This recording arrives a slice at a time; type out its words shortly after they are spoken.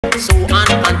So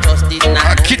unconscious did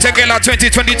not. Kitegela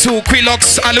 2022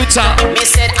 Quilox Aluta. Me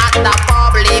said at the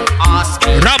public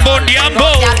hospital. Rambo Diambo.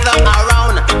 Gather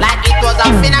around like it was a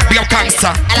funeral. Be a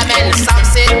gangster. Element some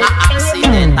say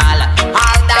accidental.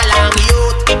 All the long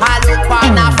youth, I look for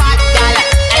the fat girl.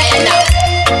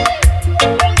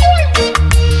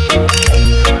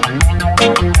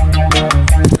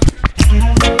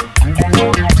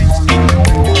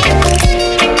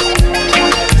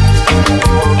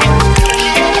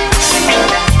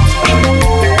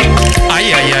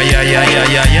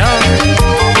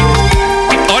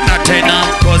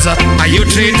 You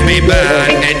treat me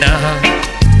bad enough,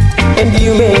 and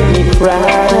you make me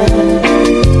cry,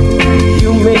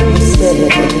 you make me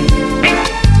sad,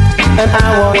 and I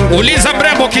want Uliza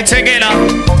mrembo Kitegela,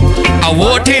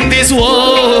 what in this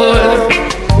world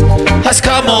has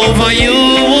come over you?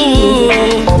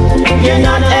 You're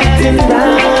not acting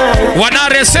right.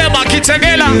 Wanaresema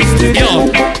Kitegela, yo,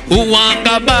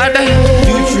 uwanga bad,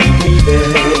 you treat me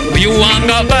bad, you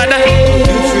wanga bad,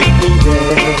 you treat me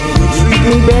bad, you treat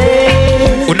me bad.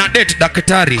 Una date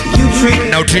daktari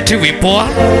na utritiwi poa.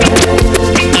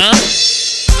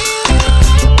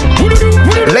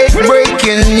 Late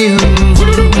breaking news.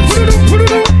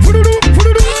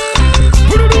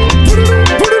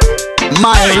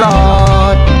 My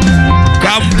Lord,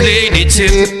 come play the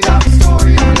tip.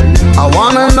 I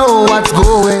wanna know what's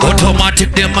going on.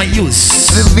 Automatic them I use.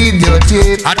 The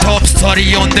videotape. A top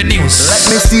story on the news. Let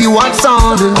me see what's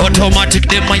on the news. Automatic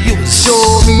them I use.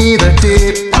 Show me the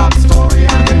tape.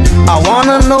 I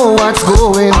wanna know what's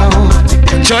going on.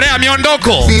 Chorea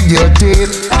miondoko.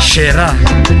 Videotape. Shera.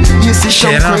 You see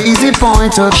some crazy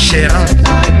point of Shera.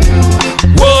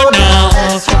 Whoa now,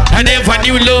 I never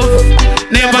knew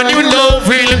love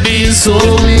will be so.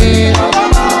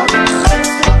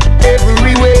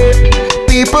 Everywhere,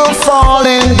 people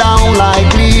falling down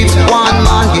like leaves. One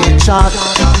man get shot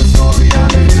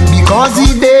because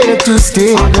he dared to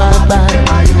stay right back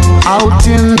out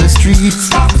in the streets.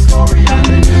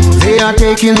 They are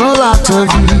taking a lot of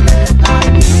heat.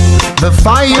 The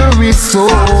fire is so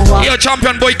hot. Yo,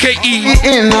 champion boy KE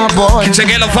in a boy.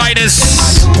 Kitegela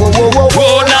Vinus. Whoa, whoa, whoa,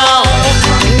 whoa now.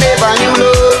 Never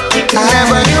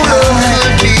knew love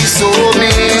could be so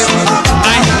mean.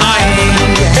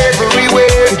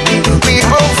 Everywhere,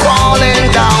 people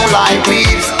falling down like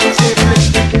leaves.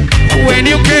 When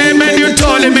you came and you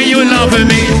told me you love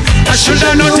me, I should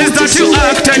have noticed that you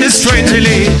acted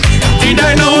strangely. Did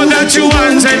I know that you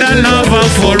wanted a lover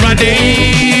for a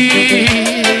day?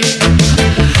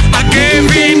 I gave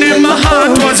in and my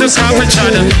heart was a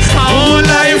captured. My whole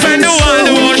life and the world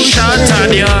was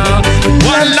shattered, yeah.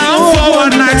 One love for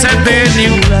one night and then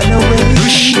you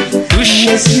douche,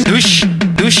 douche, douche,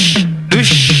 douche,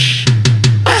 douche.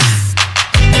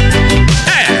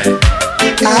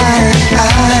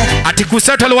 Ati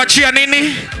kuseto aliwachia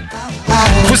nini?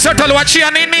 Kuseto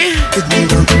aliwachia nini?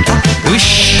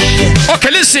 Wish.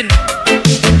 Okay, listen.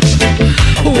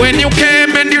 When you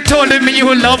came and you told me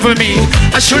you love me,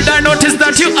 I should have noticed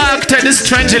that you acted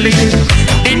strangely.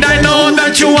 Did I know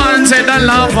that you wanted a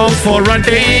lover for a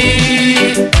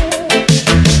day?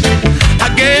 I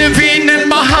gave in and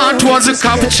my heart was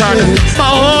captured. My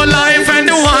whole life and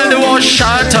the world was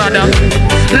shattered.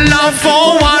 Love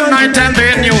for one night and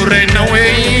then you ran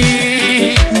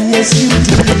away. Yes, you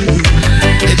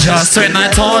did. Just when I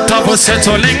thought I was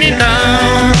settling it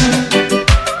down.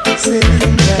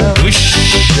 Wish,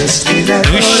 wish,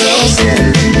 wish.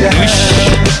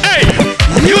 Hey,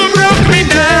 you broke me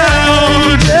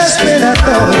down. Just when I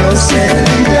thought I was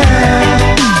settling down.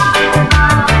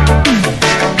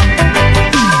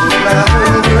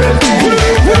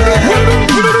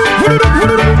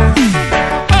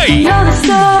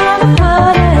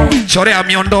 Chorea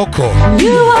miondoko.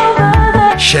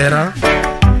 Shera.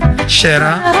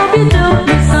 Shera.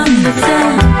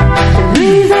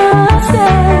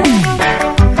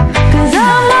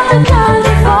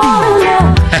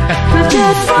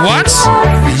 What?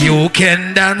 You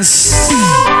can dance.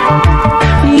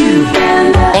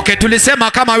 Okay,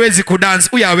 tulisema kama hawezi kudance,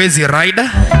 huyu hawezi ride.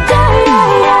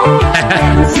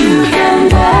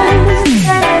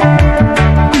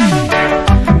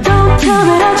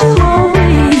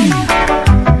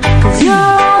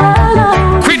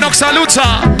 Quilox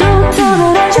Aluta.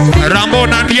 Rambo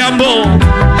na Diambo.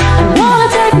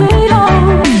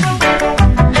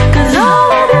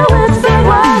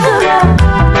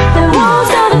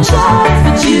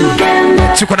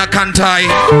 Tuko na Kantai.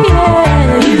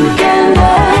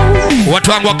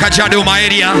 Watu wangu wa Kajiado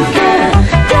area.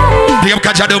 Big up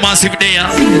Kajiado Massive Day.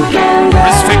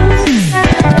 Respect.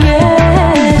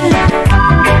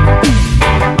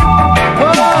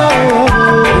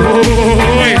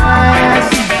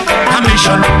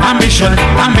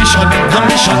 ambition,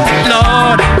 ambition,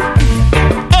 Lord.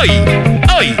 Oi,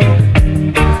 oi.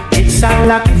 It's a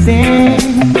lucky thing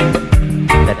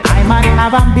that I might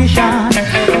have ambition.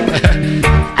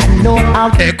 I know how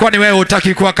to Kwani wewe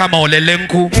utaki kuwa kama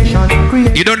Olelenku?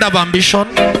 You don't have ambition?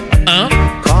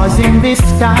 Cause in this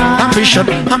time, Ambition,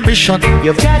 ambition.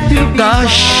 you've got to be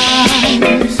Gosh.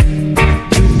 wise.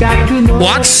 You've got to know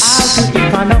What? how to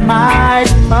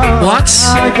economize. What?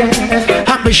 Yes.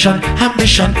 Ambition,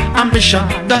 ambition, ambition.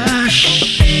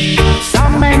 Gosh.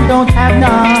 Some men don't have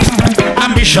none.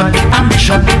 Ambition,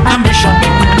 ambition, ambition.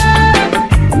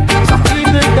 Some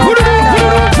people don't have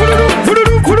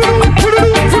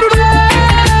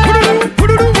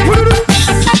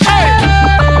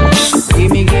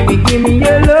Give me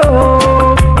your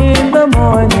love in the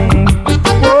morning.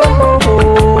 Oh, oh,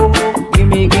 oh. Give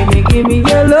me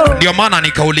your love. Ndio maana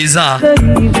nikauliza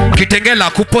Kitengela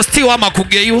kupostiwa ama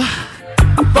kugeiwa?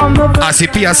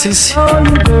 Asipia sisi.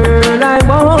 Girl, I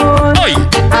want. Oi.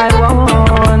 I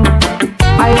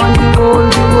want to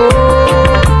hold you.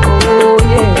 Oh,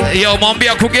 yeah. Yo,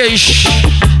 mwambia kugeish.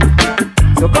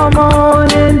 So come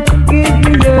on and give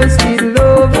me your sweet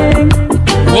loving.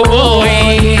 Oh, I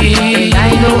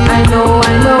know,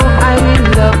 I will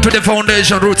love. To the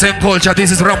foundation, roots and culture.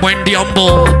 This is Rambo and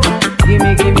Diambo. Give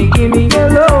me your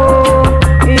love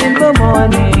in the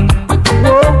morning.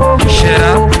 Oh, oh, Shut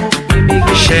up.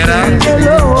 Shut up.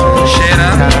 Shut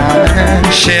up.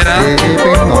 Shut up.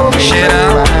 Shut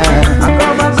up.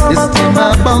 It's in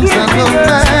my bones and no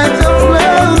matter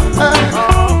where.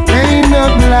 Ain't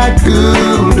nothing like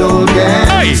good old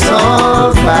dance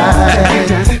all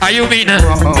right. Are you mean?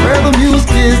 Where the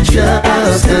music is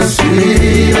just as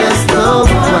sweet as the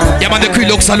wine. Yeah, man, the crew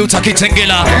looks aluta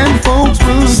Kitengela. And folks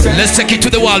will say Let's take it to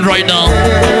the world right now.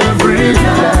 every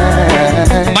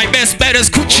night. My best bet is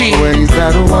Kuchi. Ways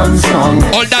that one song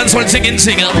All dance, all singing,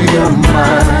 singer. your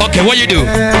mind. Okay, what you do?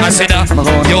 I said,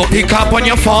 yo, pick up on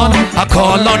your phone. I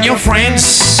call on your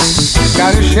friends.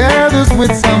 Gotta share this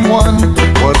with someone.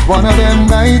 Was one of them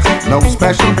nights, no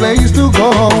special place to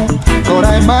go. Thought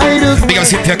I might have Big up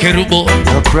Cynthia Kerubo.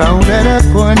 a crowd at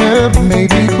a corner,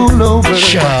 maybe pull over.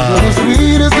 Sure. You're the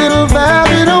sweetest little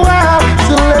vibe in a while,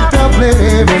 so let up play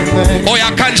everything. Oh,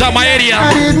 yeah, Kanja, my area.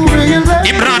 I didn't realize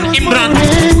Imran.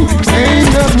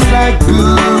 ain't nothing like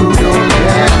good old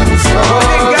dance.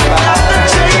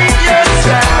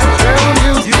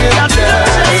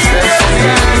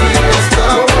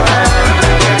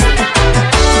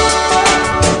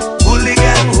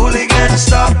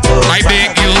 I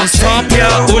beg you, stop your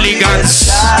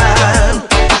hooligans.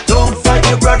 Don't fight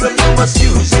your brother, you must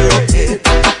use your head.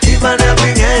 Even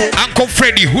every hand. Uncle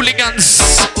Freddy, hooligans.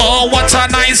 Oh, what a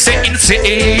nice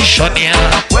initiation,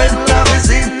 yeah. When love is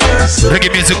in your soul,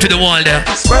 Reggae music to the world, yeah.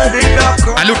 spread it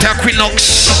across. Aluta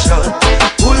Quinox.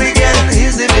 Hooligan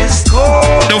is in his core.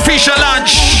 The official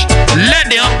launch. Let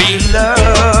there be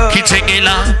Love.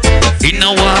 Kitengela in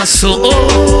our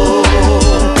soul.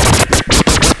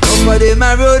 Some of them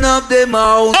a run up them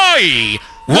out. Oi!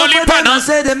 Wally Some of them a Pana.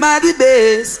 say them are the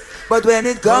best. But when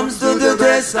it comes to the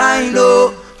dress, I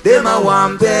know them are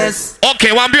one best.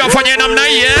 Okay, wambi wafanye namna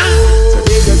hii, eh? So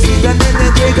take a seat and then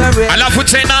they take a rest. Alafu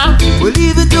tena We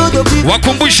leave it to the people.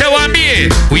 wakumbushe waambie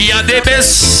we are the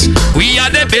best, we are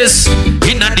the best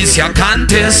in this year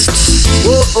contest.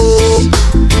 Oh oh,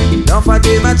 enough of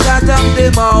them a chat up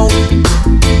them out.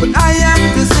 But I am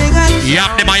to sing and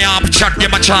Yap them a yap, chat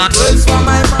them a chat, words for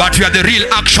my mouth but we are the real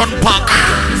action pack.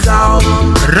 sound.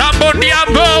 Rambo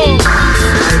Diambo. I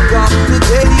come to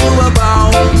tell you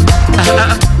about.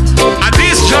 And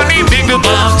this journey big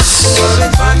boss.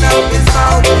 It's fun out his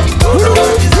mouth. Don't know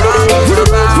what he's wrong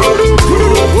about.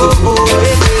 Oh oh,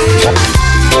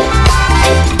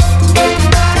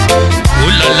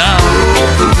 Ooh la la.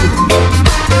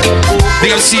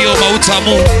 Big up CEO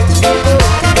Mautamu.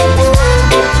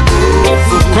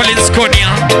 Collins Konya.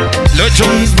 Lojo.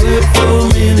 He's work for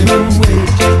minimum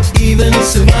wage, even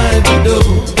survive the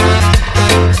door.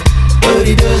 But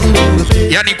he doesn't know the pay.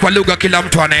 Yani kwa lugha kila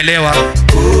mtu anaelewa.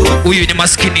 Huyu ni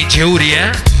maskini jeuri,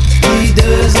 eh? He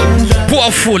doesn't drive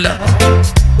Poor fool.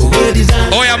 or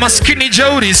design. Oya maskini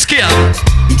jeuri, sikia.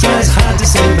 He tries hard to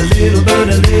save a little, but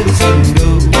a little soon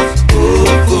goes.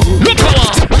 Look how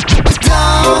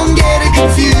Don't get it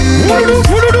confused. I love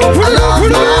my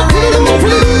rhythm and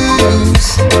blues.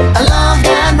 I love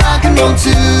that rock and roll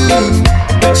too.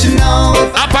 But you know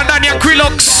if hapa ndani ya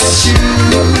Quilox. I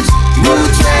choose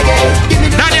roots reggae, give me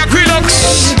the Ndani ya Quilox.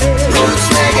 roots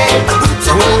reggae, roots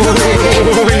reggae,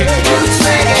 roots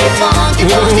reggae, funky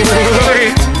reggae,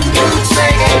 roots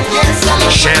reggae. Yes, I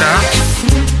love Shera,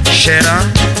 shera,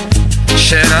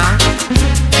 shera,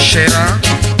 shera,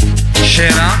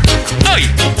 Shera, oi.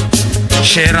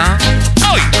 Shera,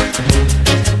 oi.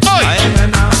 Oi.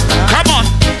 Come on.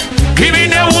 Give me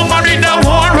the woman in the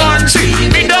warranty.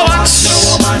 Me the ones.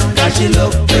 She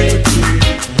look pretty.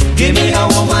 Give me a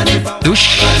woman if I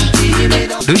Dush.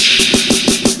 Dush.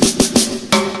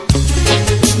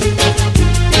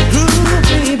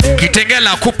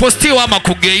 Kitengela kupostiwa ama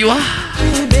kugeiwa.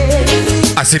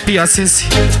 Asipia sisi.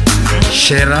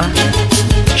 Shera.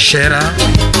 Shera.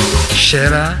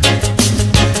 Shera.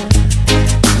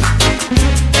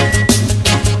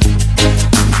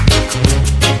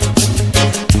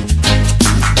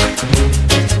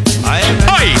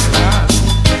 Oi!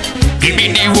 Give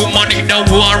me the woman in the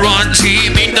warranty,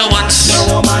 me the ones. a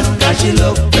woman that she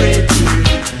look pretty.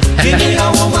 Give me a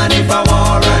woman if I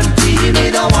warranty. Me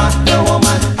the one, the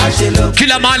woman that she look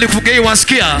Kila mahali kugeiwa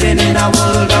sikia. in a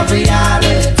world of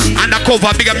reality.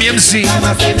 Undercover bigger MC. I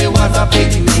must say me want to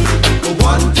pick me. The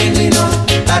one thing me know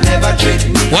that never trick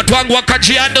me. Watu wangu wa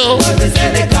Kajiado But me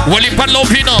say they come. walipa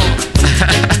lopino.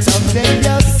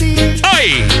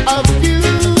 Oi!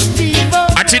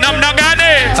 Ati namna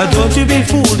gani? Don't you be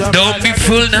fooled. Don't be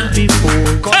fooled now.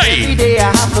 Oi! Every day I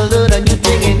have to learn a new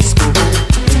thing in school.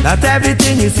 Not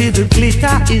everything you see the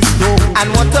glitter is gold. And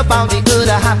what about the good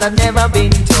I have never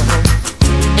been told?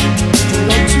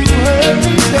 Don't you worry,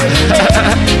 baby.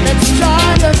 Let's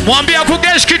try to Mwambia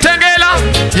kugesh Kitengela.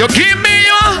 You give me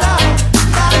your.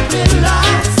 that will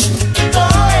last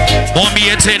forever.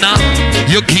 Mwambie tena.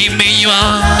 You give me your.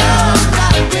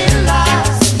 That will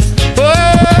last.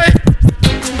 Oi!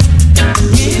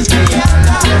 Give me a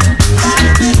love that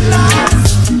will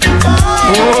last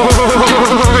forever.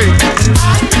 Oi!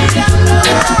 I need a love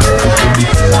that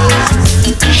will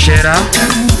last. Shera.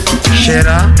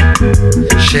 Shera.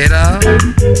 Shera.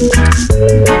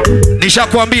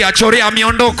 Nishakwambia chorea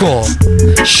miondoko.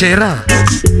 Shera.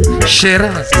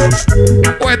 Shera.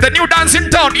 Where the new dance in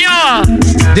town, yeah.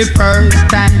 The first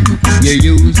time you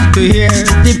used to hear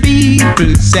the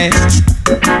people say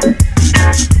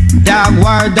dog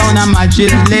war down a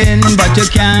Michelin, but you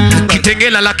can't.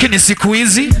 Kitengela lakini siku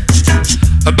hizi.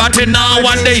 But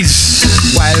nowadays.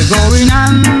 While going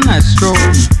on a stroll,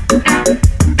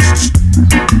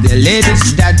 the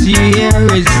latest that you hear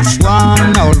is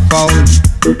one old foul.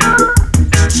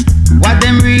 What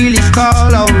them really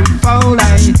call old foul,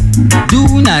 I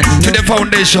do not To know. the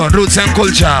foundation, roots and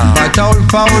culture. But old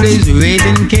foul is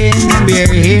raising cane, bear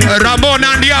here. Rambo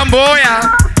na zendiambo,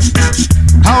 yeah.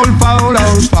 Old foul,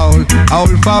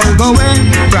 old foul going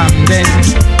from them.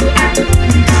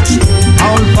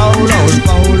 Old foul, old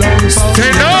foul, old foul.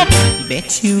 Stand up.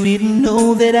 Bet you didn't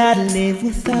know that I'd live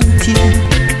without you.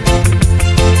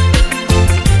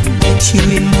 Bet you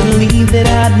didn't believe that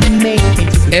I'd make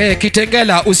it.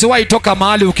 Kitengela, usiwahi toka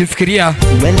mahali ukifikiria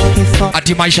When you thought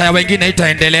ati maisha ya wengine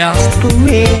itaendelea. for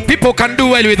real, People can do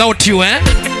well without you, eh?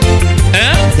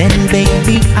 Eh? then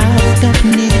baby I've got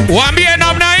news Waambie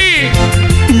namna hii.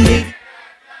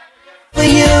 for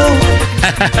you.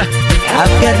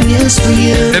 I've got news for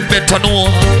you. They better know.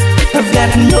 I've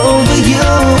gotten over you.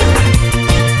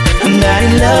 I'm not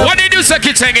in love. What did you say,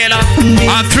 Kitengela?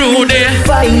 I'm through there.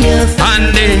 Fire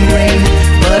And the rain,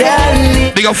 but I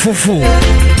live big fufu.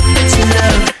 to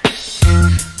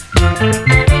love.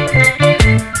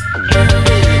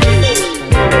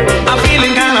 I'm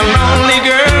feeling kind of lonely,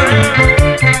 girl.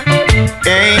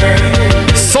 Hey,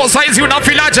 So size you not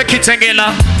feel like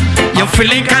Kitengela. You're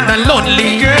feeling kinda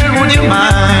lonely. girl, would you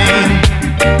mind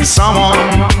someone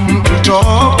to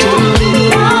talk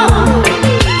to?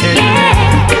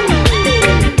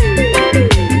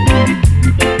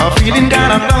 I'm feeling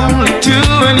kind of lonely too,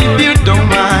 and if you don't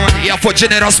mind, Yeah, for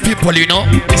generous people, you know.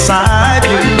 beside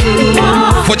you,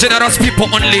 For generous people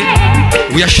only.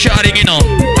 We are sharing, you know.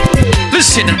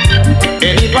 Listen.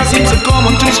 and if I seem to come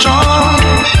on too strong,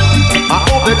 I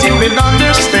hope that you will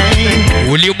understand.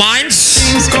 Will you mind?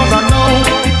 Cause I know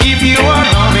if you are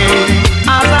lonely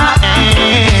as I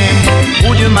am,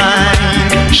 would you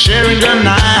mind sharing the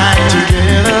night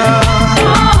together?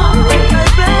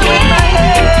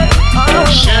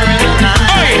 Sharing the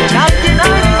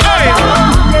night.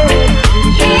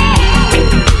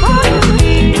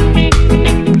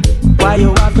 Why you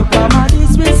want to come and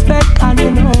disrespect? And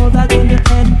you know that in the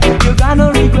end you're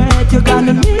gonna regret, you're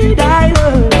gonna need I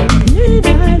love.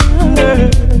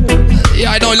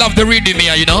 Yeah, I know I love the rhythm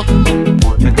here, you know.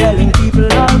 You're telling people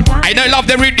all time I know I love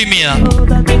the rhythm here.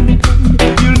 that in the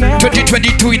end you'll never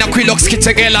 2022 in Aquilox,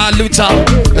 Kitengela, aluta,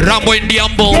 Rambo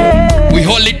zendiambo. We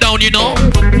hold it down, you know.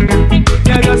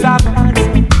 you just have answer.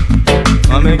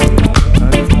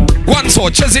 One so,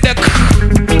 Chesedek,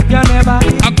 You never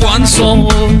one so.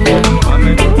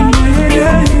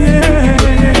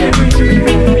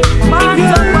 my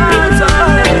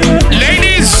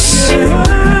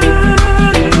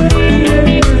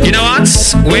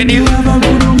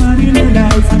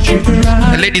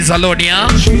alone, yeah?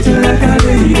 Treat her like a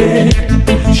lady.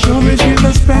 Show me she's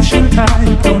a special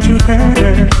type. Don't you hurt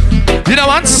her. You know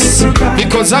what?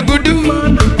 Because a good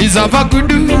do is a good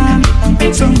do.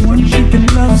 Someone she can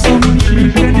love, someone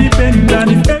she can depend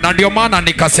on. Na ndio maana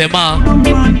nikasema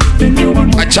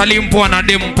achali mpoa na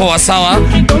dem mpoa, sawa?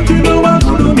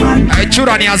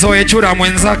 Chura ni azoe chura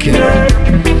mwenzake.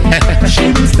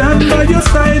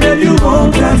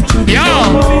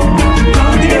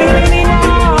 Yeah.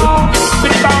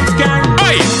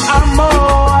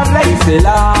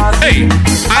 Hey,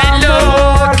 I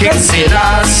know King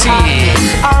Selassie.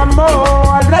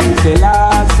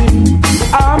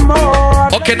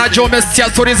 Okay, najua umesikia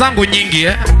story zangu nyingi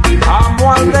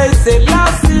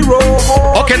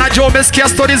Okay, najua umesikia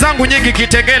story zangu nyingi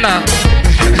Kitengela.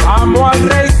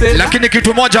 Lakini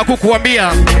kitu moja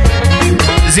kukuambia,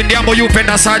 zendiambo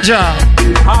yupenda saja.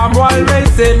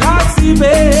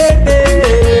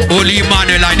 Only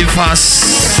Emmanuel and the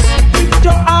fast.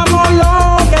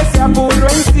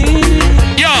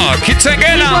 Yo,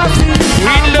 Kitengela.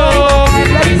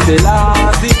 Window.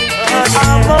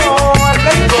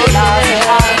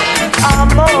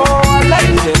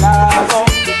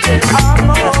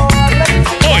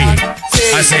 Oi,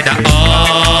 I said that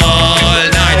all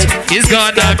night is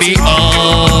gonna be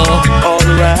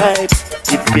alright.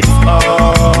 If it's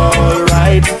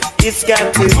alright, it's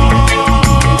got to be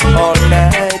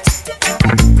alright.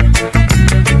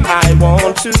 I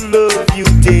want to love you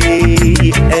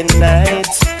day and night.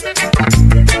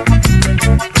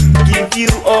 Give you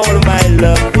all my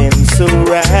loving so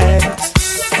right.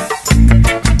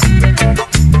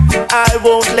 I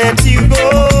won't let you go.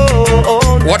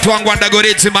 Watu wangu wa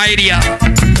Dagoretti my area.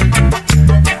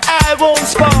 I won't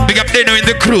spoil. Big up Deno in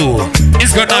the crew.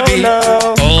 It's gonna be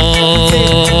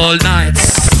all night.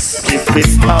 If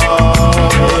it's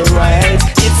alright,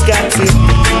 it's got to be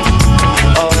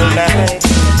all night.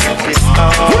 If it's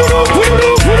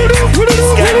alright,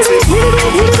 it's got to be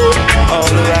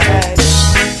alright.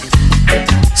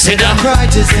 Sit down. Cry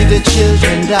to see the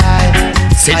children die.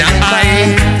 Sit down.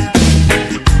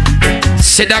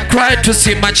 Said I cry to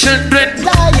see my children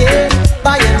dying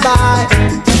by and by.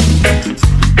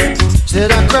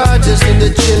 Said I cry to see the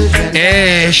children.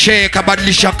 Shehe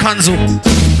kabadilisha kanzu,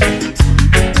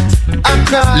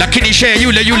 lakini shehe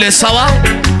yule sawa.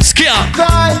 Sikia,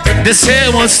 the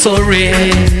same old story.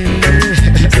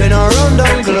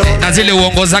 Na zile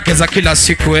uongo zake za kila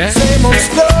siku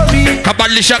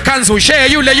kabadilisha kanzu,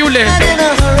 shehe yule.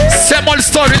 Same old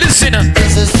story, listen.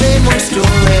 It's the same old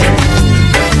story.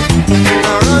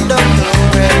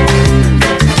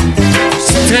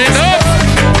 Stand up.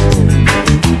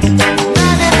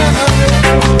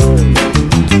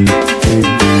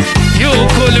 You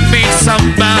could meet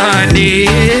somebody.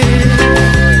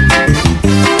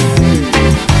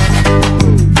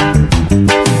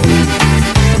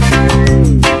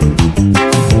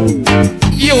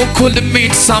 You could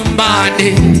meet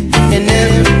somebody. And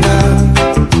every now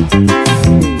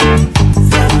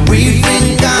we've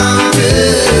been down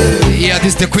to. Yeah,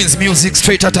 this is the Queen's music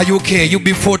straight out of UK,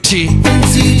 UB40.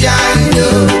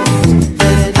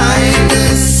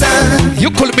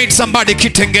 You could meet somebody,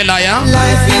 Kitengela, yeah?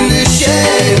 Life in the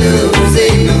shadows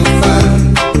ain't no fun.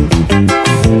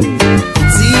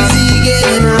 It's easy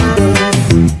getting up,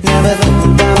 never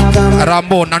thought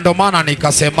Rambo, nandomana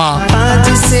nikasema,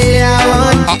 to say I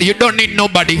want you don't need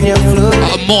nobody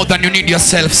more than you need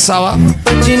yourself, sawa?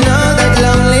 but you know that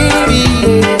lonely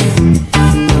feeling.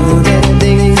 Know that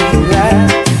things are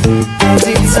right.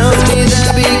 It's only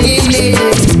the beginning.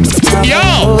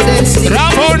 Yo,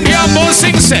 Rambo Ndiambo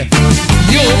sings it.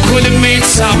 You could meet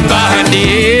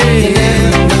somebody.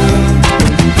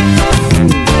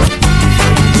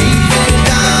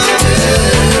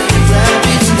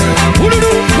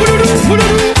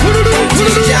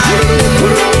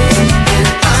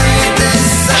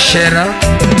 Shera,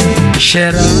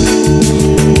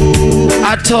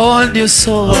 I told you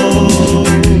so.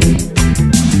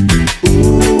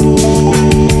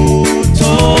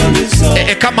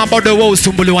 Kama bado wewe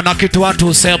usumbuliwa na kitu watu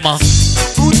usema,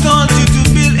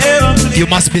 you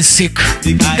must be sick.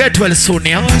 Get well soon,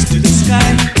 yeah?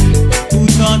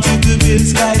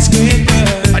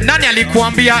 Nani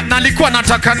alikuambia na alikuwa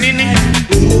nataka nini?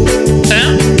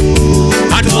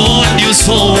 I told you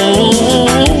so.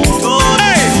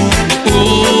 Hey!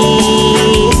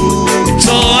 Ooh,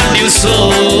 told you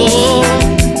so.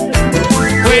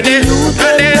 With it,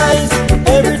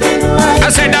 I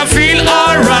said I feel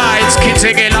alright,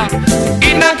 Kitengela.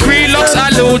 In a Quilux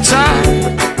aluta.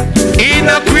 In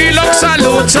a Quilux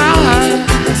aluta.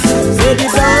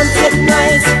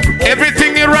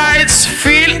 Everything is right,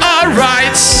 feel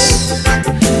alright.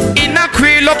 In a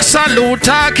Quilux Quilox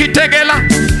aluta kitegela.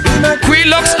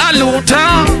 Quilox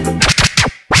aluta.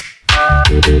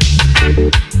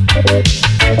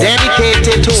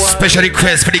 Dedicated to special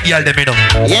request for the girl them, you know.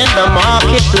 In the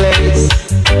marketplace.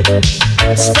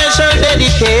 Special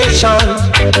dedication.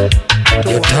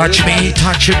 You touch me,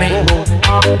 touch me.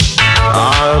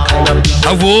 All kind of people.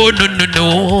 I won't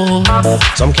no.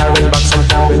 Some carrying back, some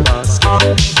carrying basket.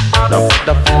 Now put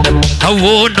the phone them up. I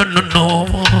won't no.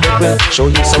 They will show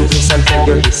you some place and tell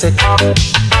you this it.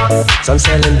 Some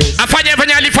selling this.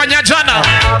 Afanya jana.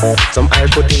 Some I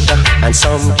potato and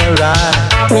some can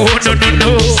ride. Oh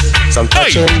no. Some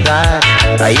touching that.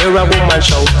 I hear a woman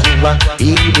shout to her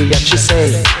idiot. She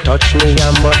say, touch me,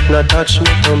 I must not touch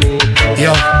me to me.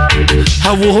 Yeah.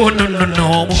 I won't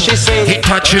no. She say, he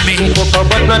touch me.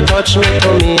 But not touch me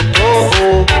to me.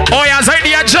 Oh yeah,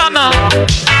 Zendia Jana.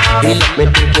 He let me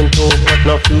take him to, but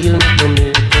not feel me to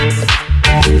me.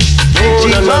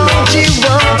 No. She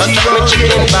won't me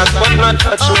chicken back, but not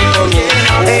touch me to me.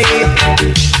 Hey,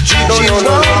 no.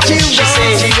 She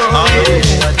say,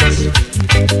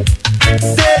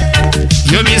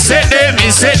 you me say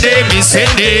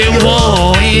they,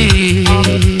 boy.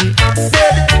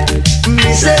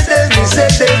 Me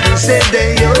say they,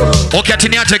 yo. Okay,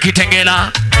 tiniate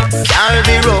kitengela. Carry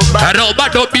the roba. Roba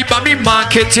do biba mi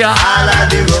market ya.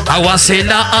 I was saying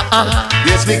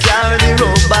yes, we carry the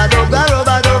roba do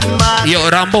ma. Yo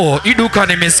Rambo, iduka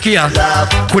nimesikia.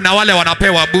 Kuna wale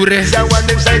wanapewa bure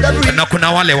na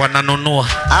kuna wale wananunua.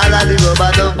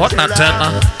 Ona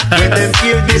tena. When them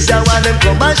feel this, I want them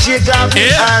come and shake up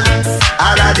the hand.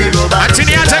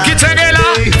 Atiniate kitengela.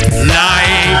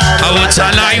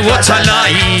 Lie, what a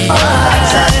lie.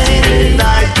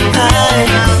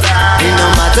 No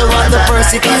matter what the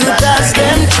persecutors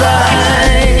them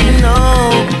try, no.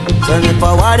 Turn it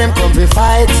forward, them come to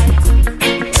fight.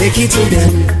 Take it to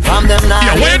them, from them now.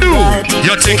 Yeah, what you do?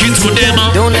 You take it to them.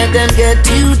 Don't let them get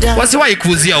you down. What's why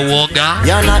ikuzia uoga?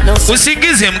 You're not no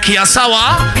usingize mkia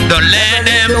sawa. Don't let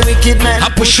them I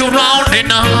push you round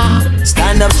and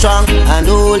stand up strong and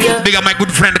hold you. Big up my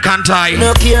good friend Kantai.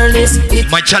 No careless.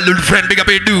 My childhood friend, big up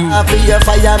you do.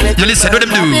 You listen to them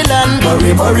do.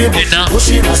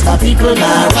 Pushing Rasta people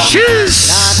now. Jeez.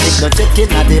 Take no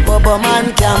chicken at the Bubba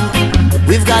Man camp.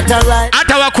 We've got a right.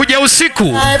 Hata wakuje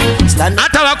usiku.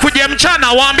 Hata wakuje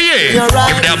mchana waambie.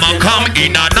 If them a come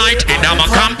in a night, if them a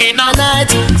come in a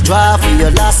night. Draw for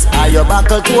your last or your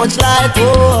buckle torch light.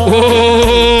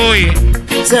 Oh.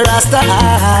 Say Rasta.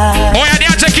 Oh, yeah,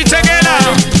 niache kitengela.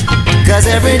 Cause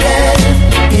every day,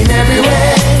 in every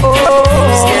way,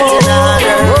 it's getting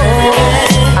harder.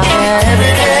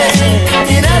 Every day,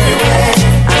 in every way,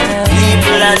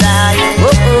 people are dying.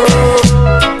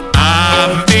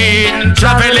 I've been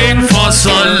traveling for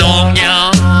so long,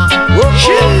 yeah.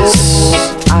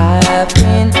 I've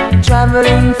been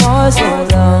traveling for so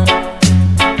long.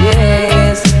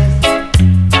 Yes,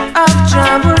 I've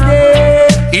traveled there.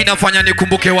 Inafanya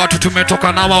nikumbuke watu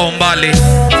tumetoka na wao mbali.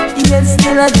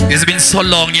 It's been so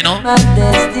long, you know.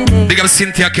 Big up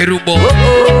Cynthia Kerubo.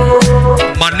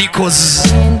 Manikos.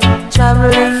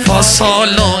 For so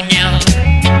long, yeah.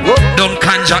 Don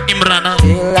Kanja Imrana.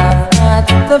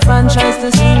 The franchise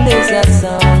to sing this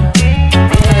song.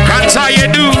 Kanta you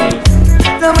do.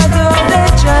 No matter how they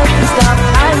try to stop,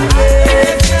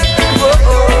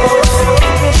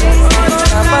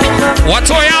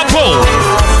 What's all y'all?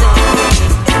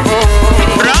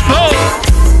 Rambo.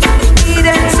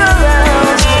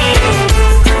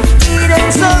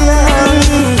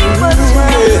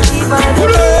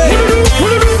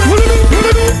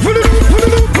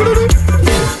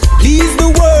 Leave the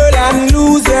world and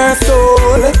lose your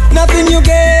soul. Nothing you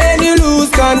gain, you lose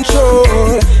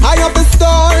control. I have to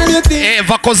stall you think.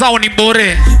 Vako zao ni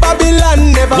bore.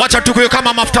 Babylon never. Wacha tukuyo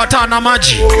kama mafuta na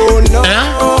maji. Oh, no.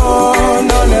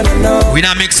 We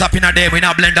not mix up in a them, we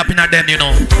not blend up in a them, you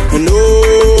know. No.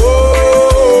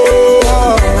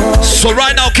 So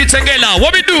right now, Kitengela,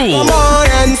 what we do? Come on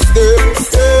and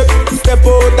step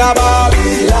out of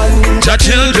Babylon. The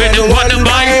children one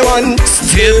by one.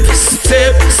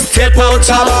 Step out of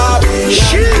Babylon.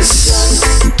 Jesus.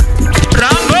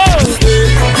 Rambo.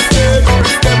 Step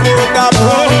out of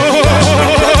Babylon.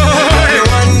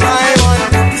 One by one.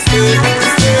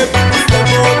 Step out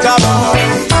of Babylon.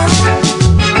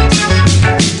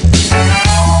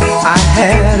 I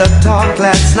had a talk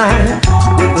last night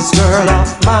with this girl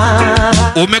of mine.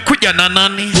 Umekuja na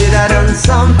nani? Did I done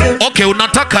something? Okay,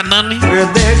 unataka nani? Where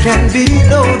there can be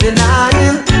no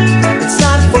denying. It's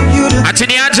not for you to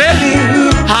Atiniaje?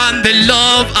 And the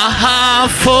love I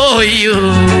have for you.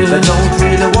 But don't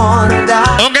really wanna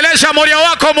die. Ongelesha moyo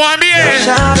wako mwambie.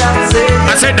 Shout out, say,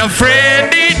 I said the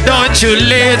friend don't you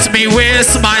let me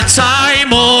waste my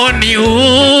time on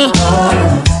you.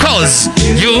 Cause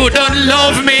you don't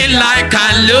love me like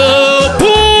I love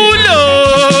Pulo.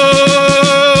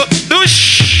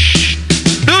 Dush,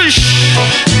 dush.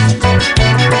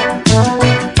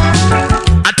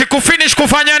 Ati kufinish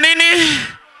kufanya nini?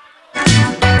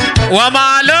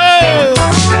 Wamalo.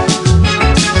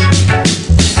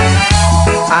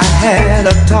 I had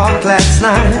a talk last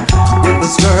night with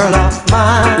this girl of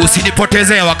mine.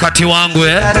 Usinipoteze wakati wangu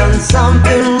I done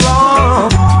something wrong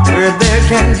where there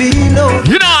can be no.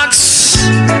 You know it's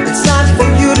not for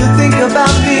you to think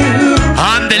about me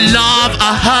and the love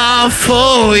I have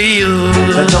for you.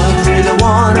 I don't really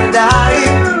wanna die.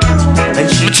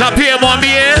 Mchapie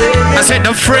mwambie, I said,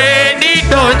 no friendly,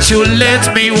 don't you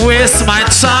let me waste my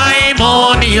time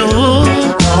on you.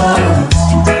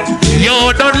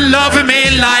 You don't love me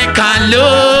like I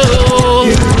love.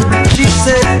 She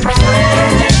said,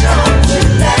 friendly, don't you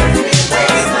let me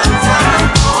waste my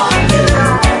time on you.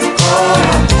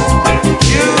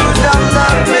 You don't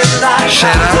love me like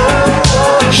I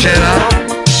love. Shut up.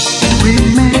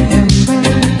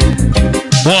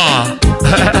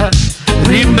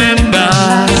 Remember.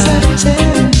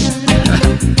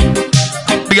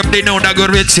 Big up the known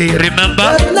Dagoretti,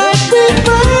 remember? But like we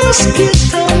first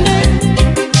kissed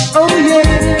oh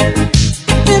yeah,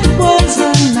 it was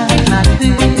a night like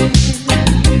this.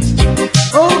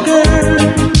 Oh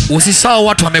girl. Usisahau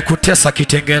watu wamekutesa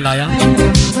Kitengela ya.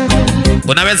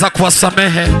 Unaweza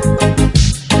kuwasamehe.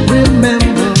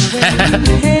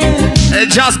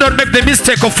 Just don't make the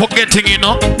mistake of forgetting, you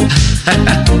know.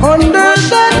 Under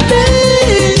that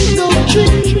day,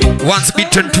 once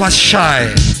bitten, twice shy.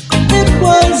 It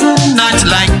was a night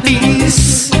like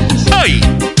this. Hey,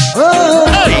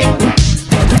 hey.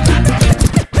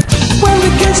 When we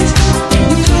kissed,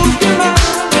 you closed your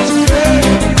eyes.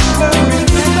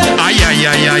 Ay, ay,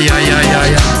 ay, ay, ay, ay,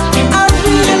 ay.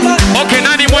 Okay,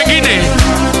 nani mwingine?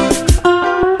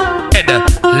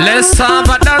 Let's have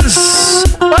a dance.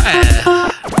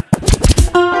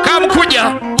 Come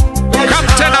kuja. Come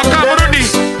tena, come rudi.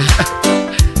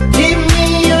 Give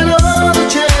me another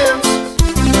chance.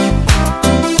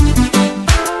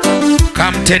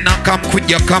 Come tena, come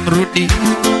kuja, come rudi.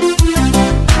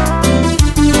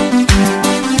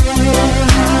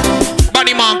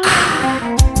 Bunny Monk.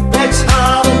 Let's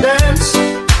have a dance.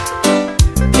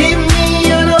 Give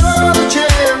me another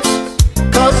chance.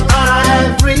 Cause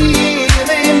I really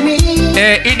mean.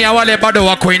 Ini ya wale bado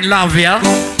wako in love ya.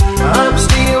 I'm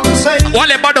still the same.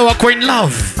 Wale bado wako in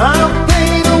love.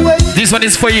 This one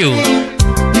is for you.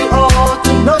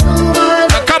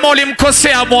 Kama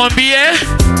ulimkosea mwambie.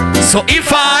 So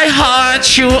if I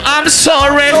hurt you, I'm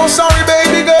sorry. So sorry,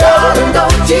 baby girl.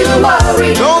 Don't you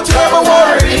worry. Don't you ever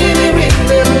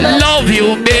worry. Love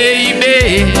you,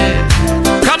 baby.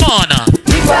 Come on.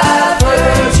 If I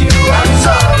hurt you, I'm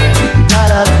sorry.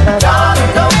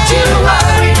 Darling, don't you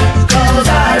worry. Cause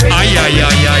I really ay, ay,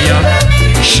 ay, ay,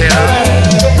 ay. Shut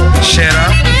up. Shut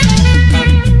up.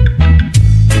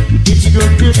 It's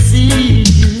good to see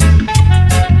you.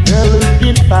 You're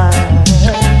looking fine.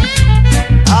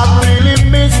 I've really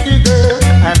missed you, girl.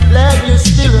 I'm glad you're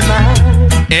still mine.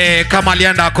 Kama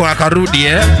alienda akarudi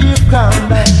You've come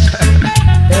back.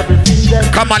 Everything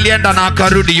that kama alienda na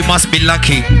akarudi, you must be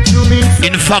lucky.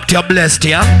 In fact, you're blessed,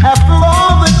 yeah? after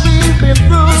all that we've been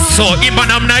through. So imba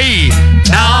namna hii.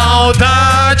 Now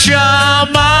that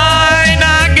you're mine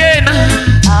again,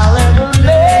 I'll ever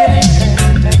let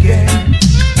it again.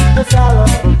 Cause I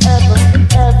love forever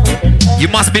and ever and ever. you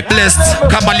must be blessed.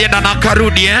 Kama alienda na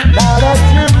akarudi, Now that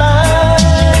you're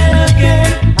mine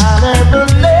again, I'll ever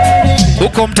let it.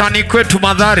 Huko mtani kwetu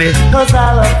Madhare, Cause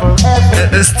I love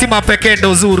forever. stima pekee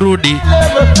ndo zurudi.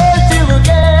 Never hurt you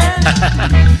again.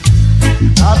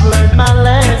 I've learned my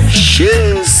lesson.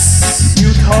 Jeez.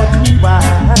 You taught me why.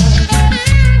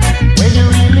 When you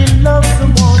really love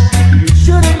someone, you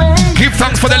should have made. Give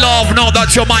thanks for the love. Now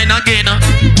that you're mine again.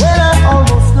 When I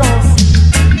almost lost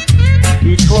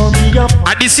you, it tore me up.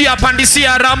 Adisia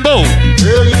pandisia rambo.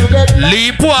 Girl, you get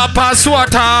Lipua pasua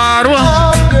tarwa.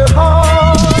 on your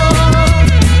heart.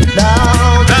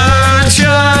 Now That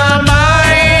you're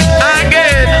mine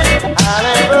again. I'll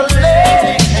never let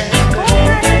it go.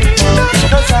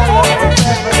 Cause I love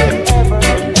forever and ever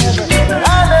and ever.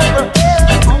 I'll never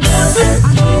I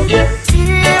know your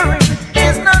hearing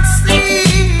is not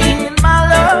seeing my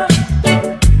love.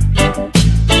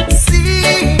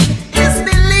 Seeing is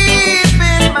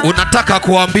believing my Unataka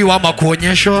kuambiwa ama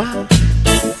kuonyeshwa?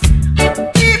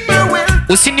 people will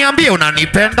Usiniambie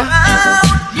unanipenda.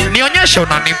 Nionyeshe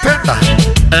unanipenda.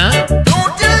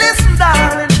 Don't you listen,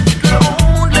 darling,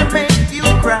 it'll only make you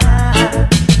cry.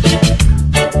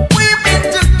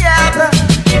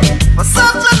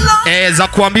 za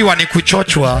kuambiwa ni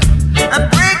kuchochwa.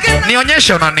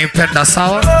 Nionyeshe unanipenda,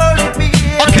 sawa?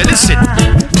 Okay, listen.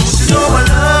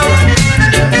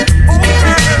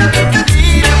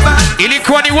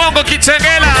 Ilikuwa ni uongo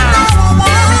Kitengela.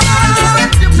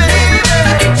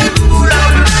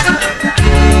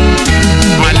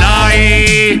 I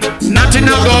lie, nothing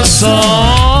to go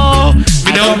so.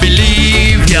 We don't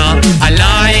believe ya. I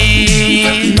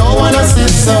lie. No one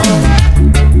says so.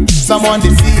 Someone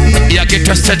deceive. Yeah, get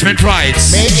your statement right.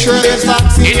 Make sure there's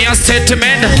facts in your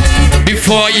statement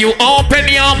before you open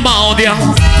your mouth. Yeah.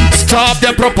 Stop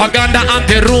the propaganda and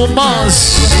the rumors.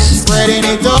 Spreading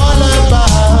it all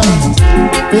about.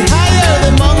 We hire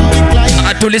the monkey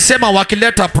climb. Tulisema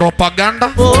wakileta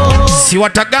propaganda si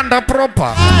wataganda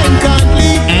proper.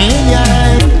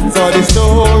 So the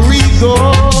story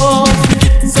goes.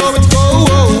 So it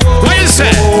goes. What you say?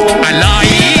 I lie.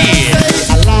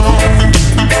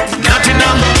 Nothing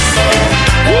now.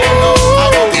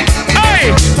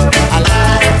 Hey. I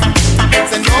lie.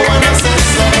 Say no one says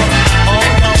so. Oh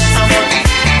no, somebody.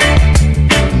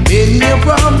 In your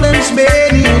problems,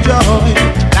 made you joy.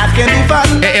 That can be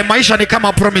fun. Maisha ni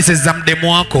kama promises za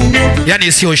mdemo wako.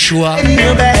 Yani sio sure.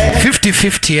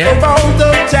 50-50 eh?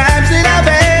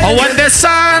 Oh, when the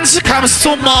sun comes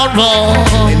tomorrow.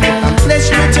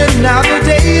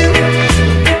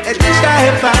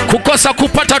 Kukosa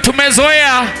kupata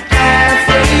tumezoea.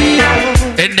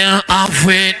 And now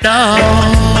halfway down.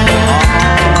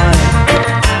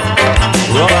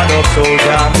 Run up,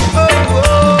 soldier.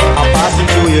 I'm passing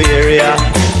through your area.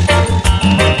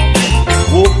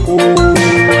 Whoa.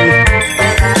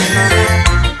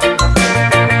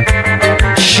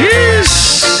 Jeez.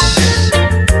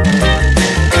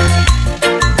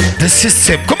 The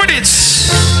system, come on it.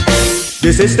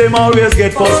 The system always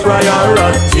get first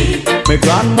priority. My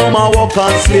grandmama walk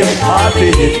and sleep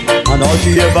happy, and all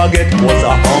she ever get was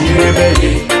a hungry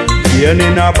belly. Pain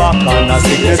in her back and a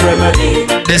sickness remedy.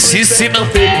 The system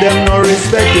fit them no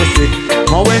respect you sick.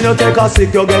 And when you take a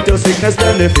sick, you get your sickness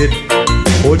benefit.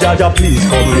 Oh Jaja, please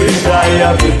come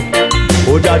retire me.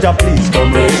 Oh Jaja, please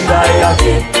come retire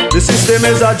me. The system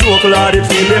is a joke, Lord, it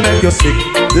really make you sick.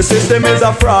 The system is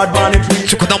a fraud, man, it really.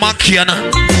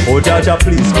 Oh Jaja,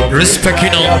 please come respect, you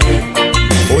know.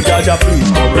 Oh Jaja,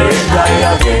 please come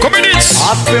retire me. Come in it.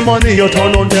 Ask me money, you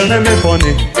turn on, tell me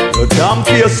funny. You damn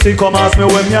pasty, come ask me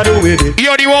when me do with it.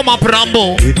 You're the warm up,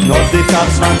 Rambo. It not the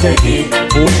tax man take it.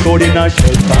 Food code in a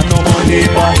shelter, no money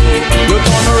buy it. You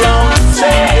turn around,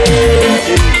 say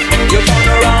it. You turn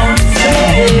around,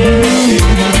 say it.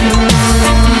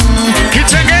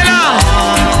 Kitengela,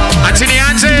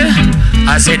 Antiniante.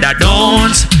 I said I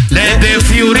don't let the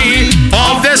fury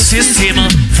of the system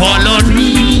follow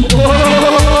me.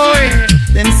 Oh,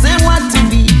 then say what to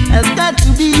be has got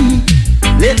to be.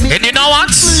 Let me. And you know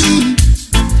what?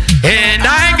 And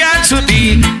I got to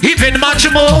be even much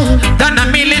more than a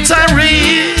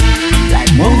military.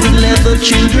 Like Moses led the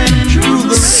children through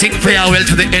the. Sing farewell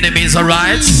to the enemies,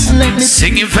 alright?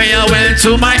 Singing farewell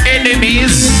to my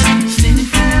enemies. Sing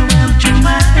farewell to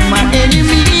my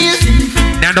enemies.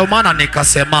 Na ndo maana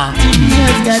nikasema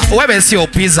wewe sio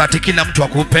pizza ati kila mtu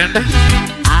akupende.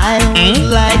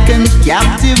 Like a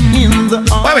captive in the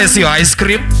wewe sio ice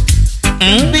cream.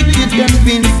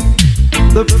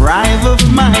 The pride of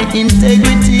my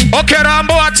integrity. Okay,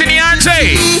 Rambo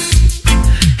Atiniante.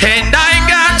 And I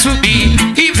got to be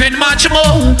even much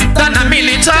more than a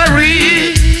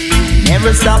military.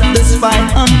 Never stop this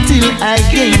fight until I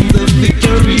gain the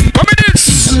victory. Come in this.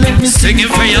 Singing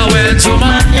farewell to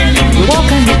my enemy.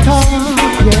 Walk and talk,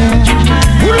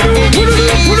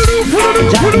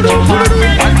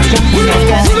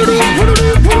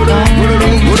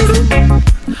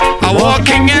 I'm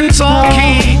walking and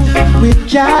talking with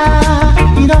Jah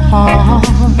in the heart.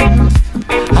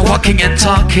 I'm walking and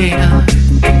talking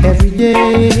every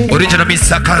day. Original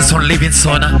Mr. Carlson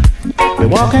Livingston. We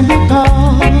walk and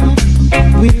talk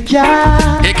with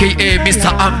Jah, aka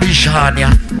Mr. Ambitiania.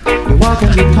 We walk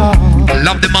and talk.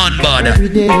 Love the man, bud.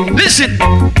 Listen.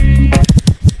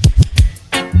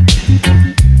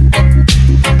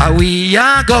 We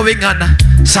are going on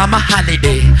summer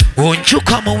holiday. Won't you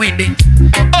come with me?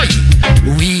 Oi,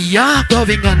 we are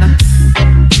going on.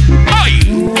 Oi.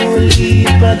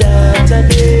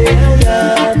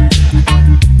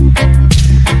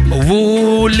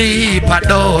 Woolly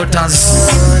padotas.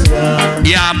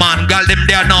 Yeah, man, girl, them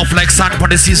there enough like sand on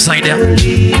the seaside there.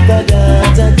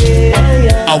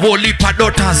 Woolly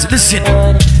padotas, listen.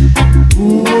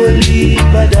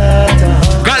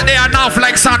 Girl, they are enough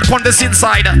like sand on this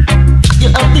inside. You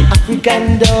have the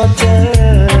African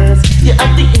daughters, you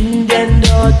have the Indian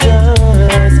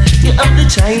daughters, you have the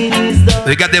Chinese daughters.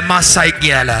 We got the Maasai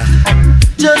girl,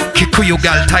 Kikuyu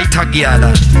girl, Taita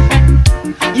girl,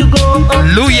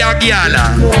 Luya girl.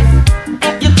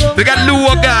 We got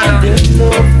Luo girl,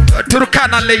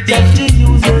 Turkana lady.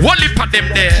 Wally pa them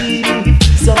there.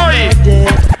 Oi.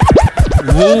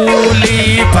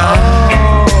 Wally pa.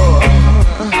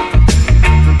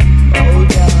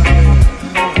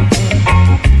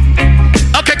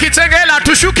 Okay, Kitengela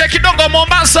tushuke kidogo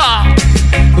Mombasa.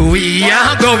 We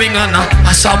are going on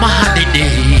a summer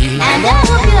holiday. And I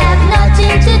hope you have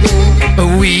nothing to do.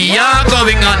 We are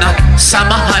going on a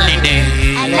summer holiday.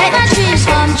 And let our dreams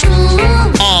come true.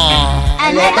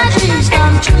 And let our dreams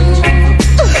come true.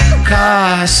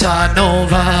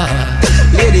 Casanova.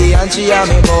 Lady and she a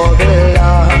me bubble.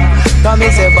 Come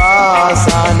and say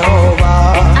Bossa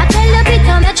Nova. I tell you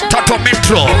become Metro. Tato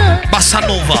Metro. Bossa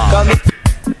Nova.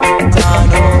 Uptown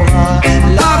girl.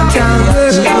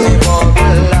 She a me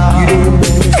bubble.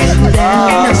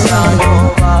 Bossa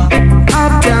Nova.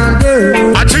 Uptown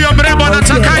girl. Atuyo mrembo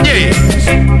anatakaje?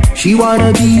 She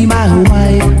wanna be my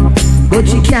wife, but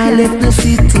she can't live the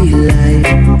city life.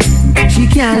 She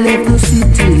can't live the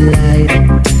city life.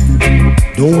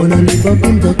 Don't wanna live up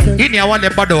in the country. Hii wale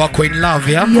bado wako in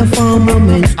love ya? Be a farmer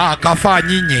man's. Kafaa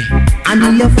nyinyi. I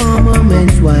be a farmer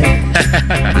man's wife.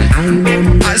 I'm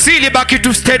in love. Asili baki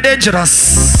to stay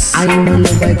dangerous. I'm in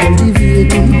love by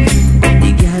cultivating.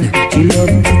 The girl, she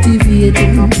love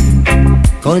cultivating.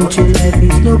 Country life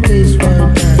is no place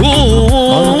for that.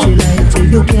 Country life so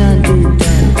you can't do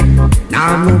that.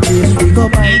 Now no place we go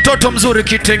by. Mtoto mzuri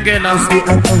Kitengela.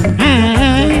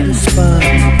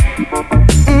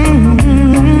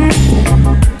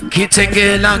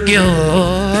 Kitengela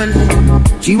girl.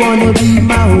 She wanna be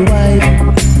my wife,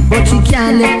 but she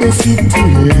can't let the city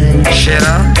life.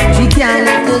 Shera. She can't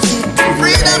let the city.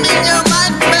 Freedom in your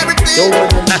mind from everything.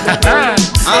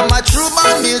 I'm a true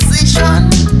born musician.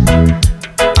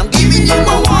 I'm giving you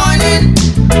my warning.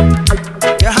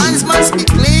 Your hands must be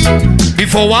clean.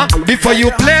 Before what? Before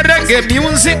you play reggae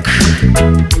music.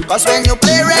 Cause when you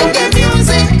play reggae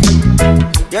music,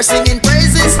 you're singing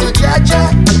praises to Jaja.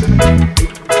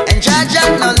 And Jaja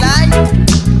no lie.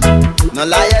 No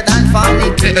liar than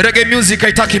funny. Reggae music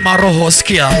haitaki maroho,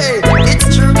 skia. Hey,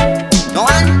 it's true. No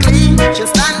unclean shall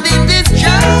stand in this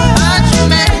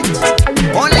judgment.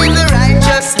 Only the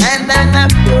righteous and the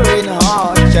pure in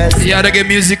heart. Yeah, reggae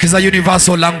music is a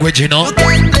universal language, you know. You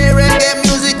can play reggae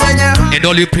music when you're and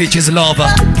all you preach is love.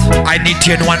 I need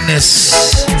you in oneness.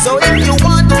 So if you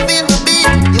want to feel the beat,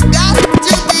 you got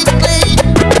to be clean.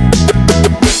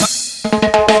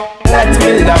 Let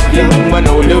me love you when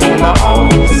all you my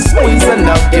arms. Squeeze and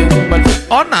love you when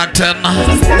ona tena.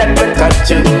 Let me touch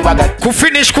you.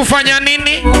 Kufinish kufanya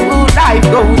nini? Life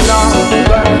goes on.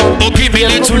 Oh, give me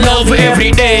little love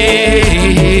every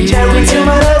day. Cherish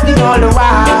my love all the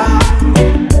while.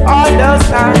 All those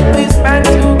times we spent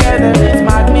together is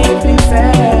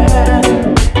magnificent.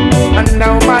 And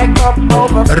now my cup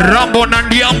over. Rambo na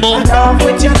zendiambo.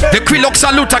 The Quilox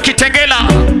aluta Kitengela.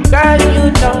 Girl,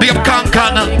 you know the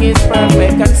Kankana is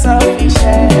perfect and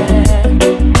sufficient.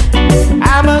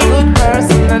 I'm a good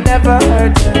person, I never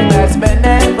hurt you, that's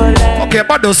benevolent. Okay,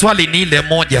 bado swali ni ile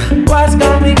moja. What's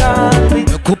going on?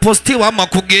 Kupostiwa ama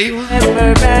kugeiwa?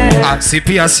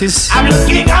 Sipia sis. I'm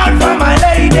looking out for my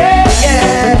lady,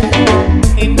 yeah.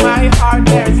 In my heart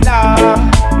there's love,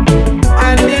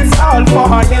 and it's all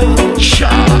for you.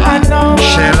 I know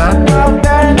Shera.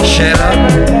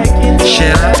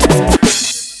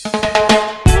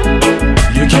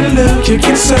 You can look, you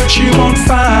can search, you won't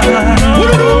find.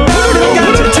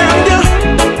 Got to tell you,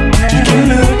 you can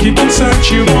look, you can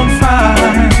search, you won't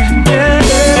find. Yeah,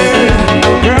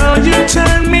 girl, you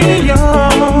turn me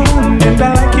on, and I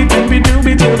like it when we do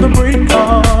it till the break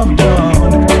of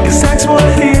dawn. 'Cause that's what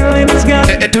healing has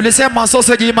got. Tulisema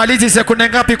sausage imalizi sekunde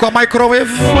ngapi kwa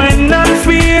microwave? When I'm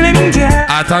feeling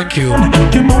down, thank you.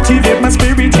 You motivate my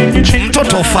spirit and you change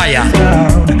Mtoto fire.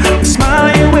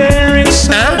 Smile you wearing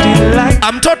something like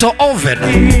mtoto oven.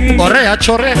 Orea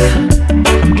chore.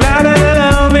 I'm glad that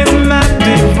love is not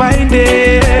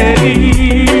divided.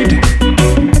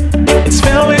 It's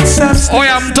filled with substance.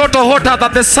 Oya mtoto hotter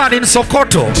than the sun in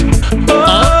Sokoto.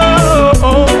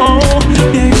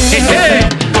 Yeah.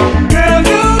 Girl,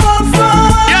 you won't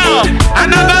find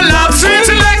another love sweet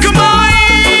like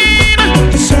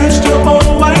mine. Search the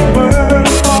whole wide world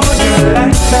for your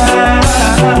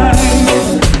lifetime.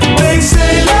 They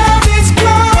say love is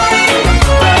blind,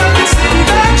 but they say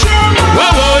that you're mine.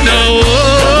 Whoa, no.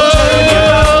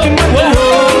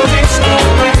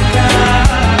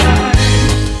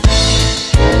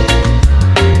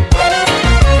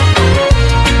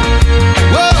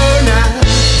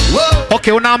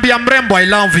 Okay, unaambia mrembo I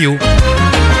love you.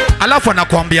 Alafu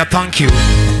anakuambia thank you.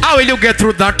 How will you get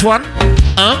through that one?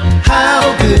 Huh?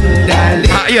 How could I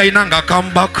live? Hiyo inanga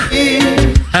comeback.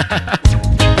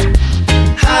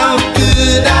 How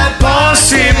could I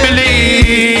possibly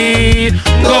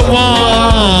go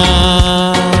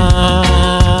on?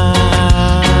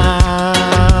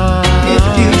 If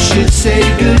you should say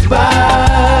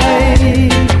goodbye,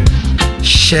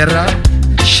 Shera,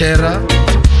 Shera,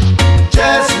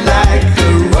 just like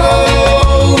the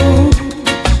road.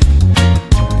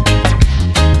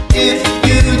 If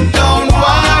you don't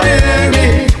water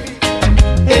it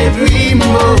every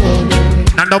morning,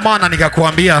 na ndo maana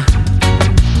nikakuambia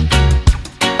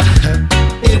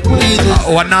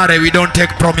Wanare, we don't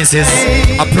take promises.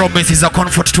 A promise is a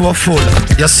comfort to a fool.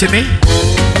 You see me?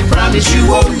 promise you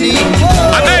won't leave.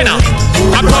 Again,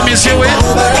 I promise you will.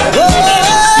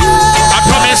 I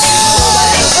promise.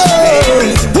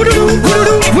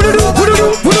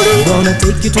 We're gonna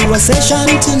take you to a session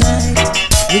tonight.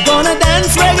 We're gonna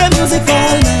dance reggae music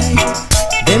all night.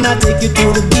 Then I take you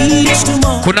to the beach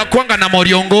tomorrow. Kuna kwanga na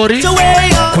Moriongori,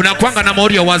 kuna kwanga na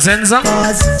Morio Wazenza.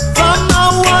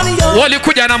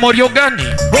 Walikuja na Morio gani?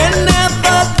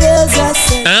 Whenever there's a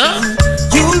session,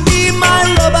 you'll be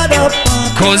my rubber.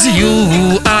 Cause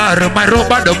you are my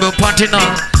rubber double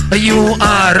partner. You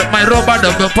are my rubber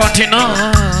double partner.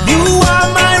 You are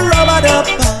my rubber.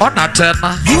 Ona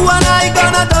tena. You and I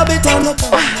gonna dub it on the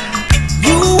top.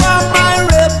 You are my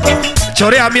rebel.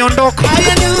 Chorea miondoko.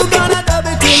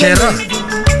 Shera.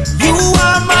 You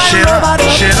are my Shera. rubber.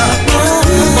 Shera.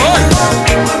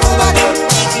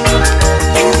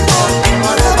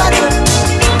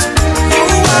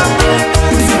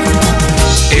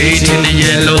 18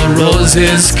 yellow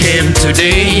roses came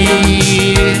today.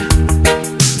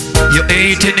 You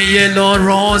 18 yellow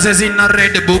roses in a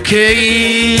red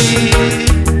bouquet.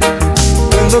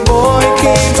 When the boy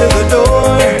came to the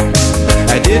door,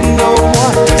 I didn't know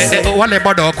what to say. Wale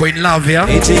bado wako in love ya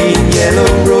 18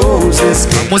 yellow roses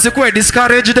came. Musikuwe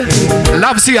discouraged.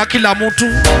 Love si ya kila mtu.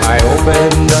 I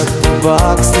opened up the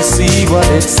box to see what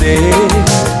it said.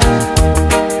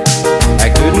 I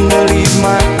couldn't believe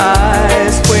my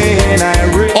eyes when I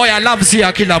read. Oya, love si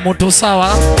ya kila mtu, sawa?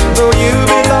 Though you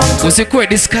belong to, Usikuwe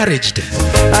discouraged.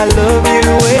 I love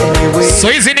you anyway. So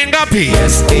hizi ni ngapi?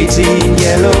 Yes, 18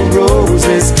 yellow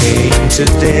roses came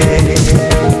today.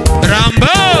 Rambo!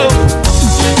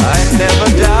 I never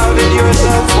doubted your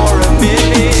love for a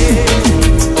minute.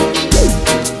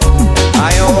 I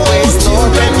always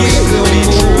thought that you could be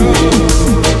true.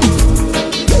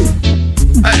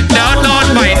 Down on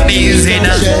my knees in a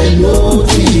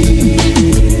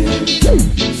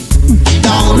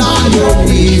down on your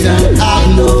knees and have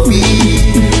no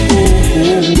fear.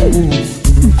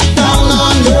 Down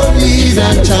on your knees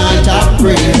and chant a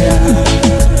prayer.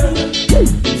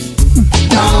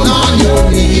 Down on your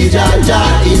knees,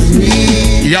 Jah is me.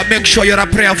 Yeah, make sure you're a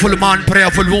prayerful man,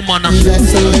 prayerful woman.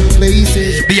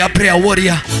 Be a prayer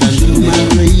warrior.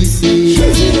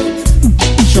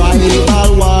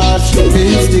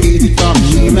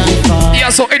 Yeah,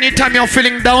 so anytime you're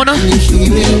feeling down, that's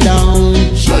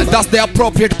the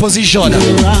appropriate position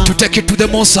to take it to the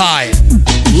Most High.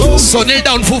 So kneel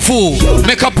down, fufu,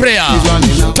 make a prayer,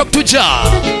 talk to Jah.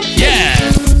 Yeah,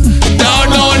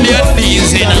 down on your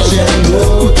knees, you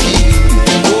know.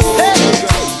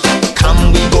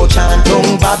 Come, we go chant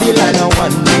on Babylon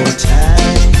one more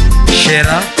time.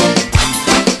 Shera.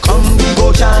 Come, we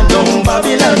go chant on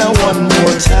Babylon one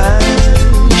more time.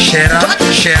 Shera,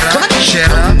 Shera,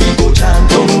 Shera. We go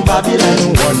chant on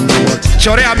Babylon one more time.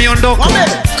 Chorea miondoko.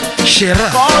 Shera.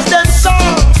 Cause them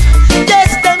song,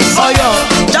 yes them song.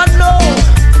 Jah know,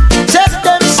 take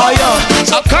them song.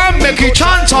 I can't make you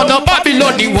chant on the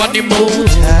Babylon one more.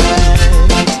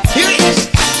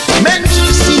 Men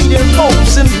to see their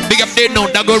hopes and big up they know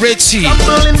that go Red Sea.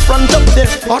 stumble in front of them.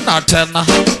 Oh, not tenna.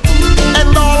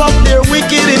 And all of their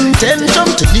wicked intention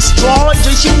to destroy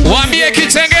the human. Wambie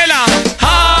Kitengela.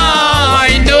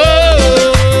 I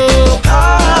know.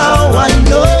 How I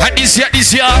know. This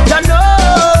year.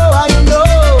 I know.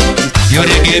 Your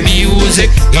reggae music.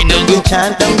 You know go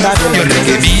chant them that. Your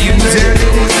reggae music.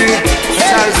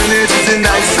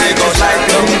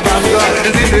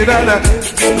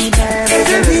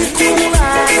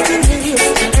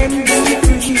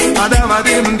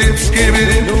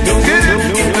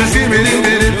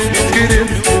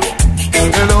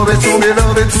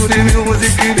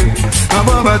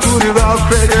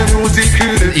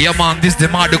 Yeah man, this is the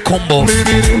mad combo.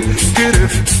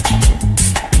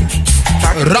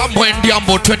 Rambo and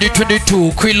Diambo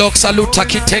 2022 Quilox Aluta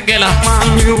Kitengela.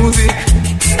 Music,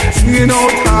 you know,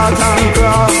 art and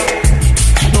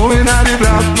craft. No going on the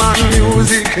black man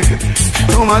music.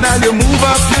 No matter you move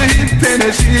up the hip, then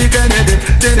you shake and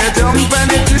then you jump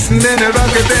and you twist and then you rock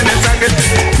it, then you sock it.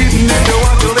 Hitting it, you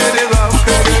want to let it rock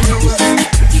the music.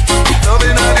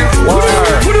 Loving all the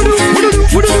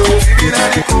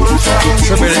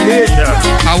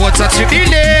what's a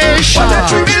tribulation? What a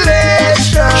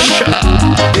tribulation.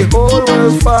 The whole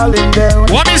world falling down.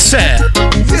 What is that?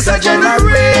 This a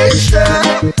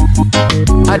generation.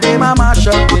 I dem a mash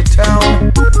up the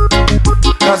town.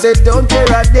 Cause they don't care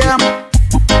a damn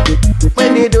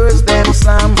when the doors them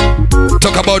slam.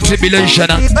 Talk about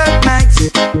tribulation. At night,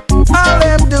 all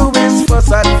them do is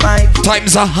fuss and fight.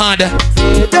 Times are hard.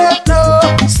 They don't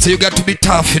know. Still got to be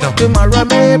tough, you know. Tomorrow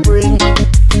may bring.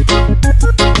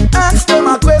 Ask them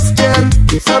a question.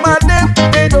 Some of them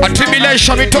they don't. A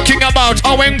tribulation we're talking about.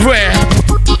 Owen Gray.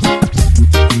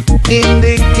 In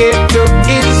the ghetto,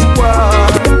 it's war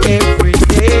every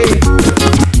day.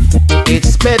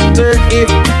 It's better if.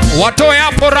 What are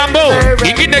you for Rambo?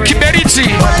 Ingine kiberiti.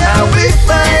 What are we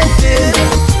fighting?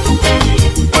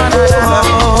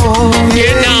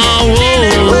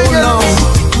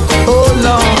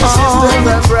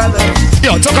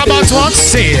 Yo, talk about what?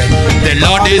 Say, the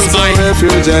Lord is my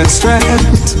refuge and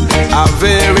strength, a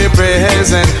very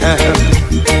present help.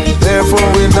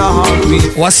 Therefore we not be.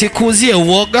 Wasikuzie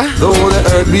woga.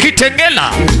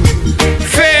 Kitengela.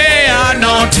 Fear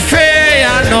not,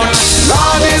 fear not.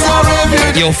 Lord is our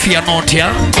refuge. Yo, fear not,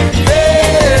 yeah.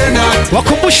 Fear not.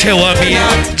 Wakumbushe wami,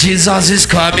 Jesus is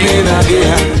coming.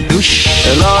 Dush.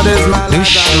 The Lord is my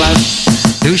Dush.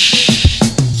 Dush.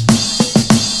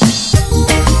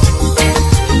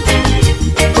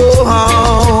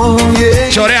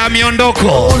 Chorea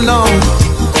miondoko.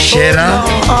 Shera.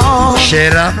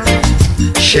 Shera.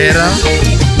 Shera.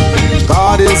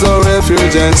 God is a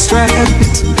refuge and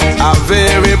strength, a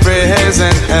very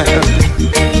present help.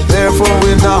 Therefore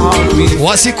we not be.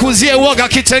 Wasikuzie woga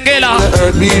kitengela. The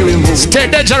earth be removed. Stay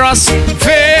dangerous.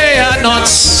 Fear not.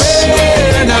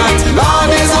 Fear not. God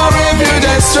is a refuge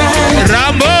and strength.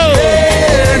 Rambo.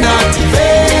 Fear not.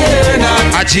 Fear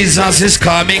not. Jesus is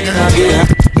coming.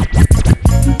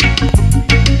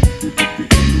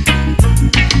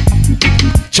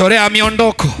 Chorea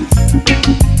miondoko.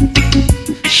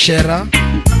 Shera.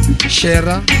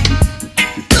 Shera.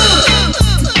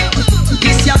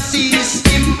 This your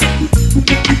system.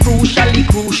 Crucial.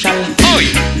 Oi.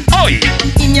 Oi.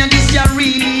 In your this your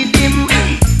rhythm.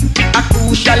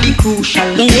 Crucial.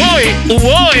 Oi.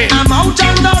 I'm out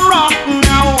on the rock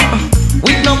now.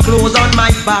 With no clothes on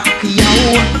my back,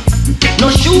 yo. No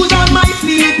shoes on my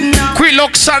feet now.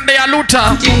 Quilok Sunday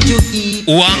aluta. Nothing to eat.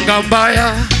 Wanga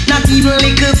mbaya. Not even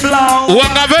little flour.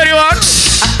 Wanga very what?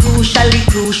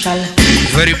 Crucial.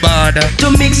 Very bad.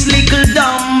 To mix little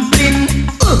dumpling.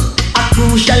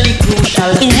 Crucial.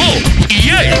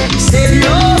 Yeah. Say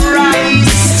no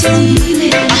rice.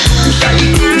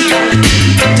 Crucial.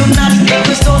 Do not make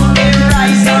a Sunday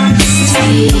rise up.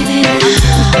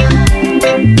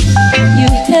 You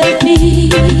held me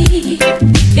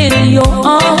in your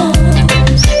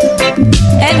arms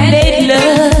and made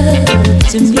love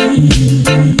to me.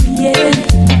 Yeah.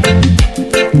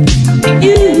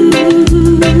 You,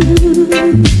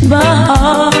 my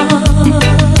heart's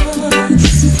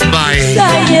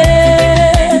desire.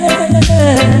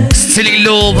 Stealing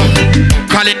love,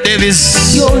 Colin Davis.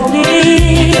 Your lips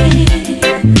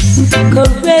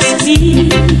caress me.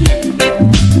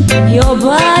 Your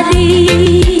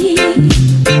body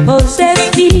possess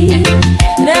me.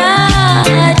 Now I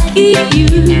keep you.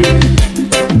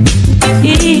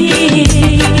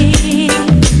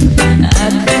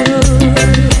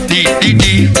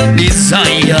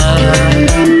 Desire.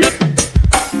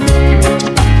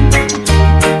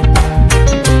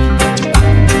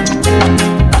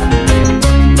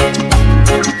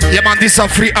 Yeah man, this is a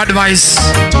free advice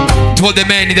to all the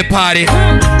men in the party.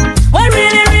 Well,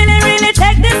 really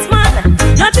take this man.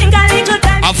 Don't think I need good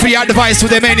time. A free advice to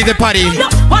the men in the party.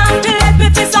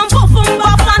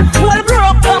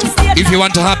 If you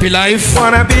want a happy life,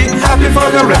 wanna be happy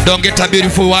for the rest. Don't get a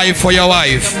beautiful wife for your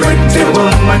wife. Pretty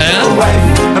woman, your wife.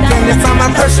 I'm telling you from my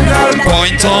personal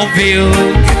point of view.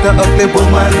 Get the ugly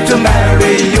woman to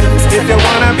marry you. If you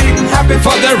wanna be happy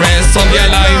for the rest of your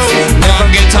life,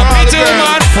 don't get a pretty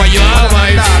woman for your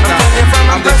wife. I'm telling you from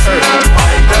my personal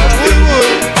point of view.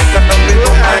 Get the ugly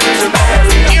woman to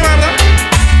marry you.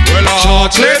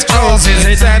 Chocolate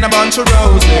roses and a bunch of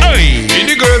roses. Hey. With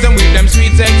the girls and with them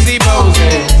sweet sexy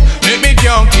poses. Make me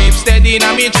can't keep steady in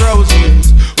my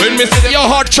trousers. When me see your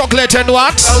hot chocolate and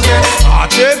what? Hot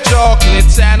chip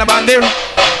chocolates and a bandit.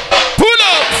 Pull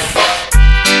up.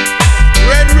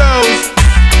 Red rose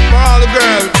for all the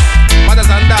girls, mothers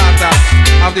and daughters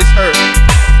of the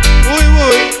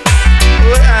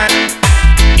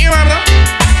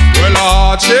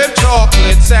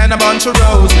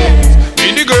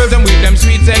See the girls them with them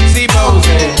sweet sexy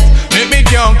poses. Make me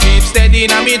can't keep steady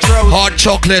in me throat. Hot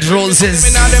chocolate roses.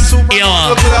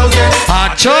 Yeah.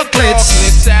 Hot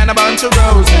chocolates. And a bunch of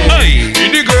roses. Hey.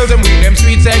 See the girls them with them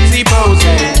sweet sexy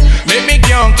poses. Make me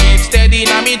can't keep steady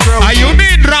in me throat. Are you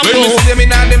mean Rambo? When you see them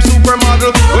in them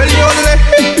supermodel, well you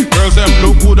know girls them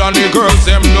look good and the girls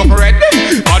them look ready.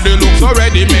 But they look so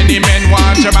ready, many men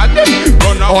want you bad.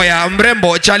 Oh yeah,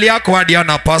 mrembo, chali yako hadi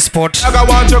ana passport. I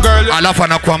want your girl. Alafu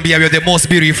anakuambia you're the most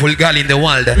beautiful girl in the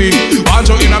world. Want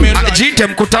you in a man. Jinte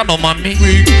mkutano mami.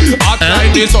 Hot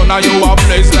like this, so now you a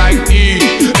place like E.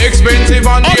 Expensive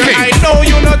and dear, okay. I know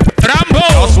you not Rambo.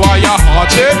 That's why your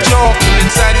heart shaped chocolate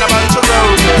inside a bunch of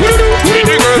roses. With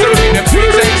the girls that bring them sweet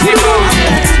sexy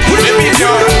poses. Let me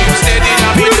down, keep steady in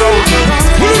a big road.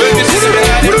 When this is the man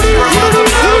that is from the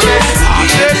roses.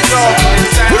 Heart shaped chocolate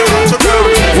inside a bunch of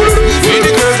roses. With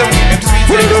the girls that bring them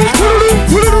sweet sexy poses.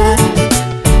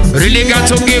 Really got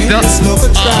to give that.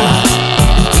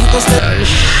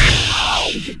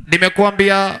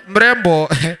 Nimekuambia mrembo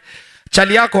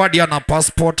chali yako hadi ana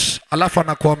passport alafu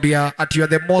anakuambia at you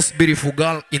are the most beautiful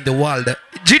girl in the world.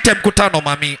 Jite mkutano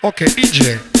mami. Okay,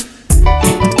 DJ.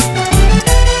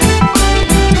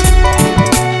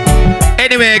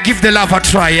 Anyway, give the love a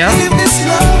try, yeah?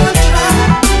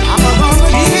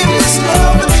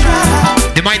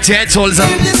 The mighty head soldier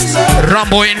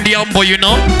Rambo zendiambo, you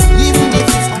know?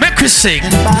 Make we sing.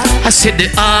 I said the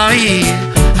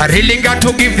I really got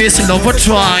to give this love a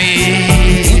try.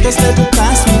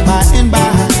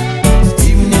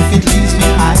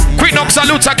 Queen of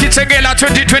Aluta Kitengela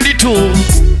 2022.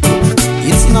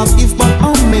 It's not if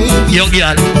but maybe. Young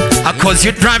girl, cause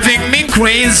you're driving me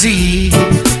crazy.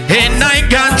 And I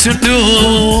got to do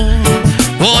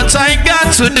what I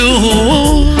got to do.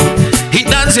 It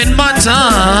doesn't matter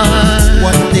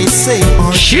what they say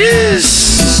or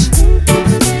yes.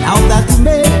 Now that you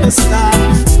made a stop,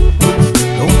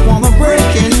 don't wanna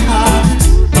break any heart.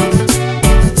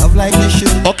 Love like you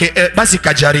should. Okay, basi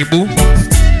kajaribu.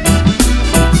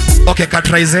 Okay,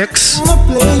 katry sex. Wanna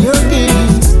play your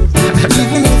game,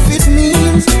 even if it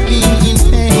means being in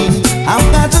pain.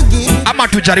 I've got to give. Ama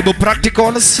tujaribu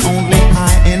practicals. Only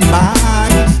I and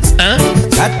mine.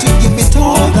 Got to give it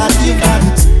all that you got.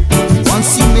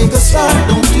 Once you make a start,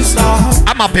 don't you stop.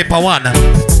 I'm a paper one.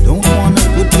 Don't wanna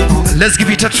put it on. Let's give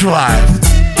it a try.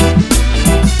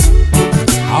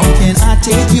 How can I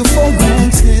take you for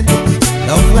granted?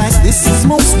 Love like this is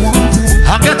most wanted.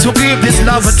 I got to give this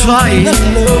love a try.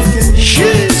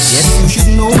 Yes, you should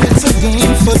know it's a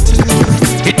game for two.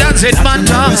 It doesn't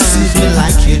matter.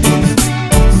 Like you do.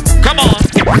 Come on.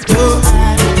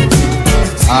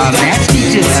 That's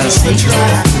DJ LC.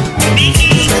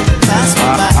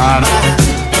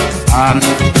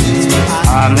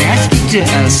 That's DJ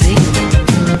LC.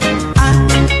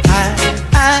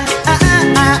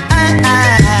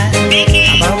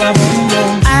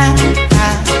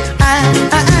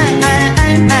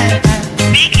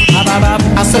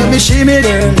 I said me shimmy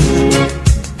girl,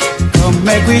 come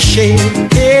make we shake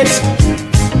it.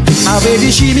 My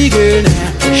baby shimmy girl,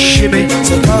 shimmy,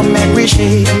 so come make we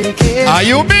shake it. Are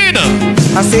you mean?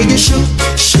 I say you should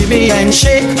shimmy and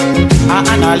shake,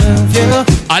 and I love you.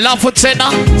 I love for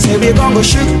tenor. Say we gon' go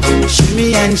shoot,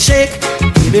 shimmy and shake,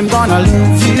 baby I'm gonna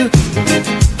love you.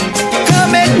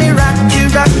 Come make me rock you,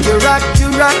 rock you, rock you,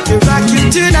 rock you, rock you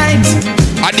tonight.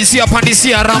 Adisia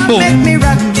pandisia Rambo. Make me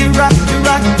rock you, rock you,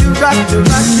 rock you, rock you,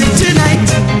 rock you tonight.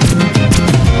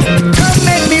 Come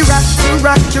make me rock you,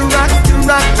 rock you, rock you,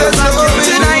 rock you, rock you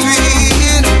tonight.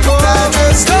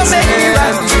 Come make me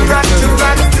rock you, rock you,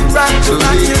 rock you, rock you,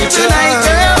 rock you tonight.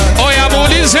 Oh yeah,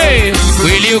 Molise,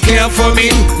 will you care for me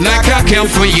like I care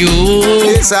for you?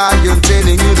 Yes, I am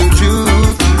telling you the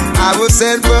truth. I was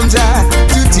sent from Jah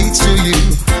to teach to you.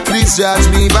 Please judge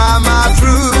me by my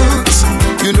fruits.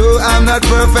 You know I'm not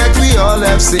perfect, we all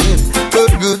have sinned, but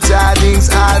good tidings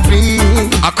I bring.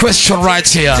 A question right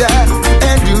here.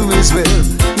 And you as well,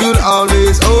 you'll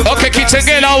always open. Okay,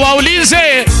 Kitengela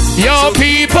waulize, your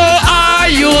people, are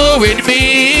you with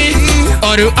me?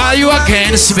 Or are you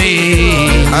against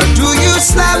me? Or do you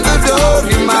slam the door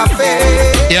in my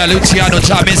face? Yeah, Luciano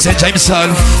James and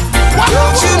himself.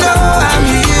 Don't you know I'm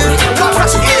here?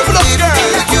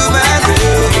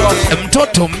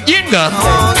 Mtoto mjinga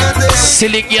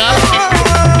Siligia.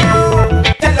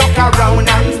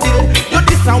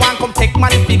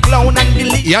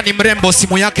 Yani mrembo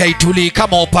simu yake haitulii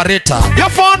kama operator. Your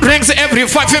phone rings every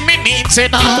 5 minutes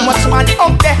and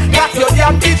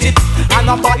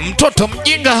mtoto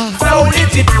mjinga.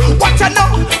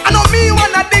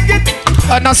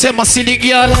 Anasema silly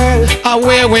girl,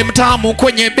 awewe mtamu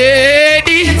kwenye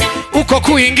bedi, uko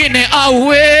kuingine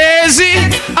awezi.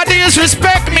 I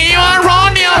disrespect me, you are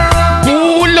on your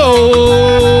pulo.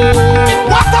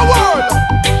 What a word!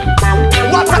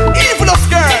 What an evilous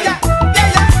girl!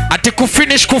 Ati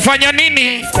kufinish kufanya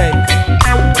nini?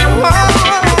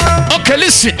 Okay,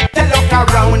 listen.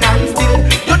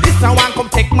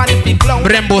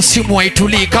 Mrembo simu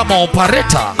haitulii kama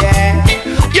operator.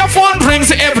 Your phone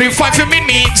rings every 5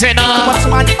 minutes and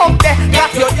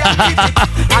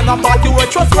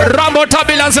Rambo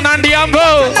Tabilas and zendiambo.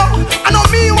 I know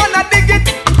me wanna dig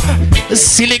it.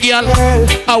 Silly girl,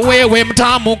 awewe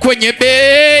mtamu kwenye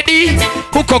bedi,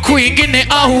 uko kuingine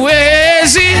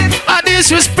awezi. I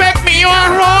disrespect me, you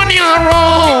are on your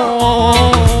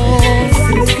own.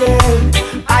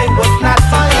 I was not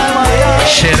fire.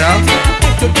 Shera,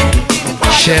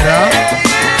 Shera.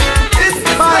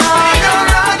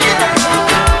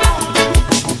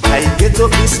 I get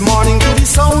up this morning to the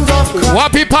sound of cry.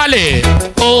 Wapi pale?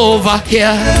 Over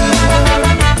here.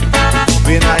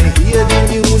 When I hear the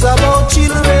news about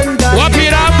children dying. Wapi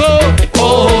Rambo?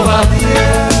 Over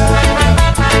here.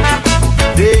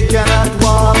 They cannot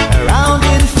walk around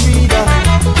in freedom.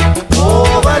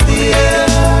 Over there.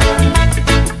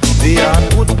 They are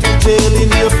put to jail in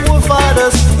your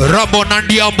forefathers. Rambo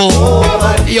Nandiambo.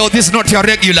 Yo, this is not your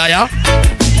regular, yeah?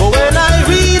 But when I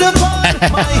read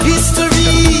about my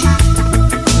history,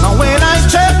 and when I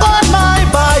check on my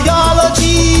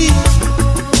biology,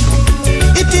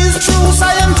 it is true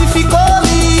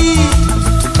scientifically.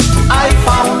 I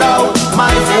found out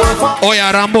my forefathers.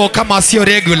 Oya Rambo, kama sio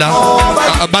regular,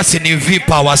 basi ni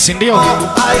V-Power, si ndio? I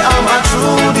am a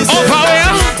true descendant. Over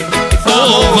where?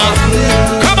 Over.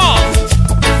 Come on.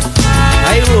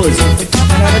 Hi Rose, can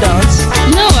I have a dance?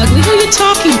 No, Ugly, who you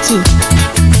talking to?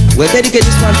 Well, dedicate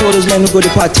this one to all those men who go to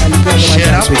party and come and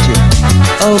dance with you.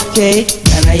 Okay,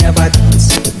 can I have a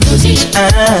dance?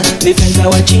 My friends are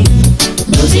watching.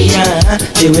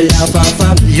 They will laugh and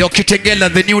family. Yo Kitegela,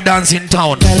 the new dance in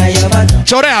town.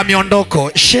 Chorea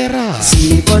miondoko. Shera.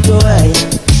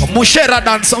 Mushera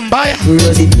dance mbaya.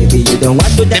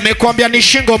 Nimekuambia ni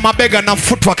shingo mabega na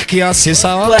footwork kiasi,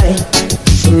 sawa?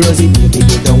 Rosie, baby,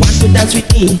 you don't want to dance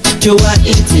with me. Joa,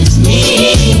 it is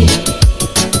me.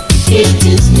 It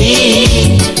is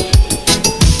me,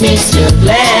 Mr.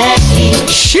 Blackie.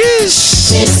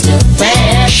 Sheesh. Mr.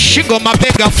 Blackie. Shingo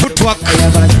mabega footwork.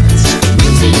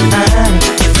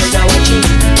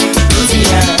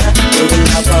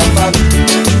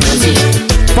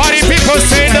 Party people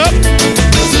stand up.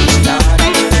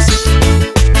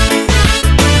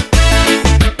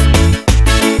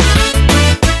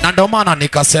 Na ndo maana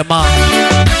nikasema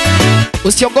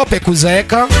usiogope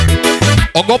kuzeeka.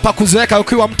 Ogopa kuzeeka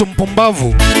ukiwa mtu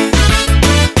mpumbavu.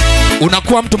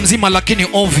 Unakuwa mtu mzima lakini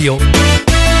ovyo.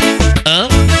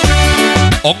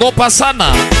 Ogopa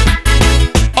sana.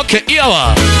 Okay,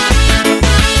 Iawa.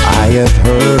 I have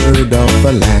heard of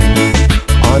a land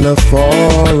on a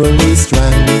faraway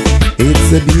strand.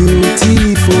 It's a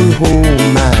beautiful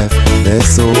home of the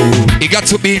soul. It got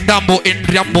to be in Dambo, in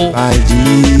Rambo. By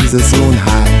Jesus on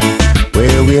high,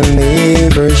 where we'll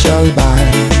never shall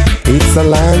buy. It's a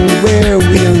land where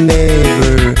we'll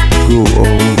never grow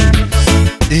old.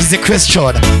 This is the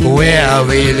question. Where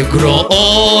we'll grow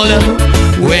old?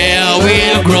 Where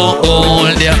we'll grow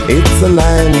old? It's a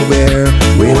land where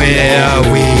we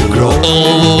grow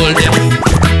old.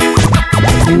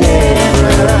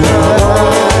 Never grow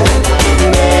old.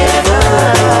 Never.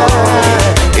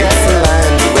 It's a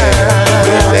land where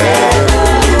we'll never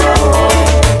grow old.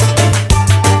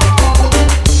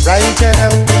 Right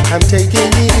now, I'm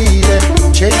taking it easy.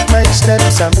 Check my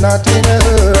steps, I'm not in a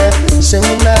hurry. Soon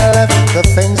I'll have the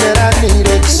things that I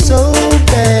needed so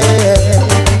bad.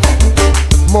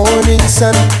 Morning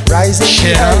sun rising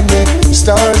behind me.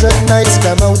 Stars at nights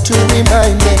come out to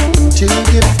remind me to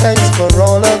give thanks for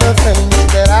all of the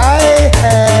things that I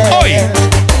have.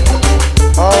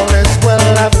 All is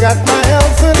well, I've got my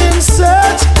health and in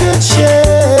such good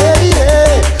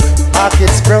shape.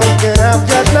 Pockets broken, I've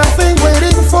got nothing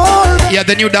waiting for them. Yeah,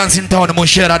 the new dance in town,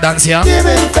 Mushera dance, yeah.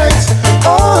 Giving thanks,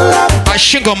 all I've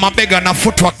Ashingo mabega na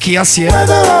footwork kiasi, yeah.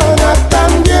 Whether or not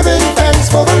I'm giving thanks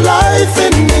for the life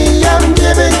in me, I'm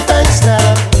giving thanks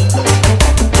now.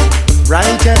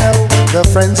 Right now, the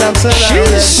friends I'm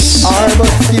surrounded are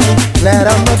but few. Glad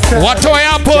I'm a friend. Watoe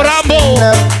hapo Rambo.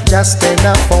 Just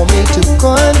enough for me to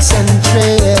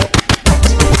concentrate.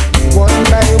 One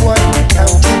by one,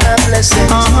 counting my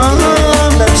blessings.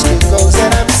 Close to goals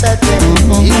that I'm setting.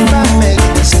 If I make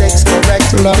mistakes,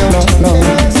 correct me.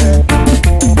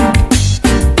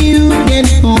 You get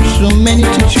so many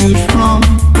to choose from.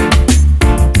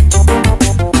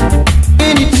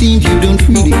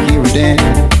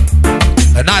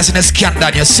 nimesikia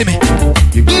ndani ya simi.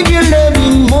 You give your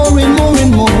loving more and more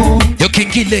and more. You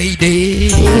kinky lady.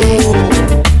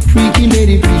 Freaky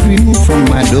lady, please remove from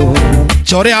my door.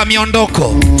 Chorea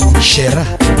miondoko. Shera.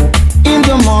 In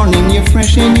the morning you're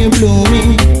fresh and you're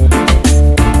blooming.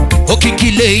 Oh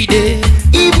kinky lady.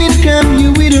 Evening come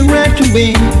you with a right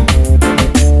away.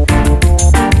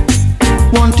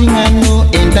 One thing I know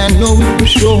and I know it for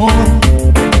sure.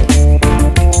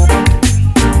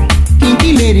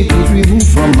 Kinky lady, please remove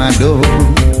from my door.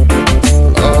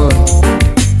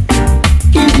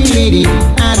 Kinky lady,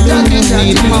 I don't need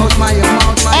lady.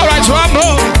 Alright,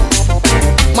 Rambo.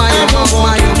 My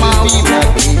mouth.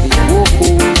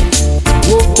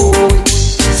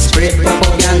 Spread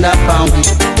propaganda pound.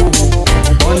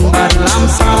 One bottle I'm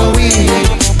sorry.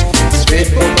 Spread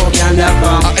propaganda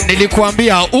pound.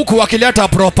 Nilikuambia huku wakileta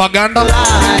propaganda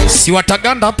si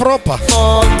wataganda proper.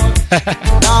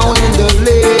 Down in the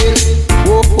lane.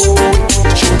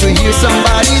 Should you hear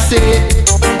somebody say?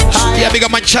 Yeah, big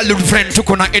up my childhood friend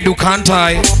tuko na Edu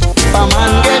Kantai. If a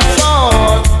man get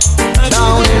fall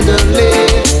down in the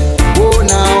lane. Oh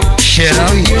now. Shut up.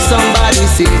 Should you hear somebody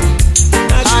say?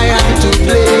 I am to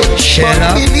play. Shut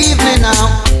up. Believe me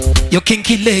now. You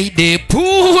kinky lady,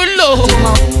 pull up.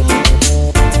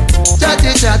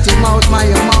 Chatty mouth, my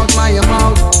mouth. My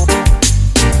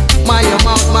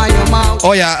mouth.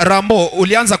 Oh yeah, Rambo,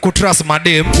 ulianza kutrust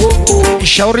madem.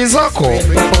 Shauri zako.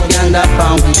 Propaganda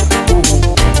pound.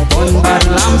 One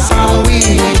bottle I'm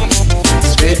sorry.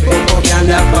 Straight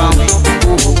propaganda pound.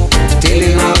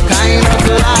 Telling all kind of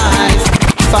lies.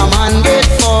 If a man get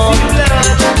fall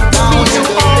down in the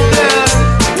lane.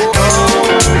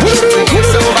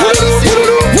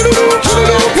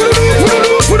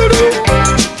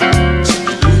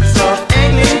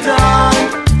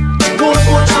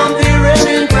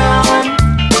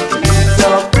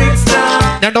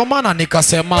 Na ndo maana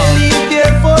nikasema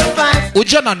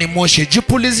ujana ni moshi,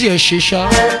 jipulizie shisha.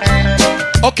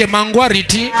 Okay,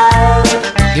 Mangwariti.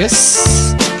 Yes.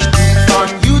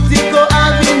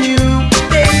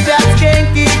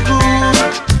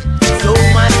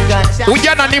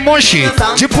 Ujana ni moshi,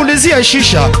 jipulizie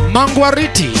shisha.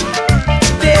 Mangwariti.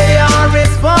 They are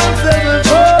responsible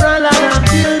for a lot of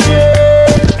children.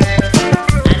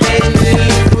 And they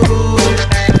need food.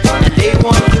 And they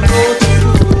want to go to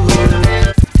school.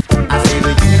 I say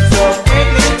the youth of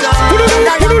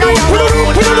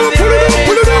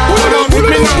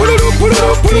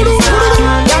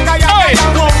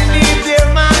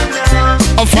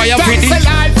Fire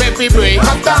every break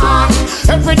of dawn.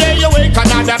 Every day you wake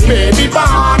another baby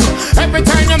born. Every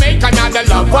time you make another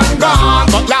loved one gone.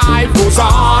 But life goes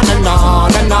on and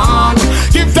on and on.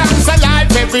 Give thanks to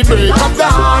life every break of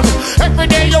dawn. Every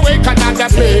day you wake another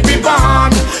baby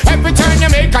born. Every time you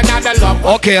make another loved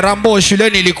one. Okay, Rambo,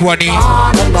 shuleni ilikuwa ni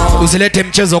usilete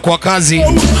mchezo kwa kazi.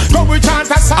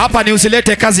 Hapa ni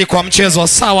usilete kazi kwa mchezo,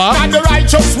 sawa?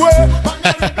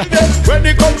 When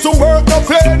it comes to work, no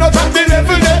play, no top the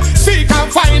level there. Seek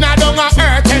and find a down on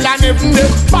earth, hell and heaven there.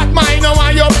 But mine now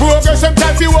on your progress,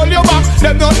 sometimes you hold your back.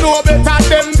 Them not know better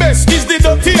than best, is the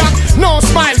dirty act. No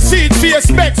smile, see it, face,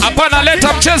 specs. Hapana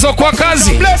leta mchezo kwa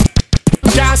kazi.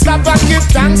 Can't stop and give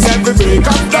thanks every break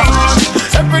of dawn.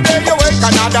 Every day you wake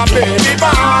another baby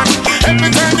born. Every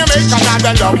time you make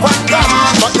another love one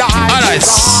gone. But the life is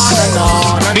on and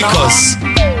on and because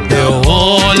the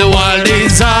whole world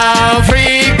is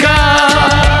Africa.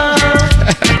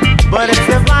 But it's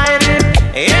divided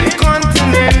in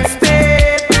continent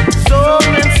state. So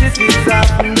many cities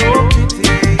have no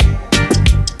pity.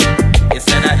 It's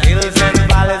in the hills and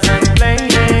valleys and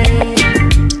plains.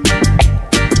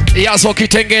 Yaso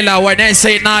Kitengela, when I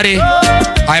say nari,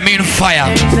 I mean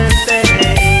fire.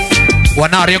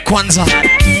 Wanari kwanza.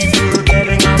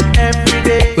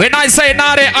 When I say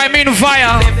nari, I mean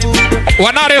fire.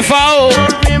 Wanari fao.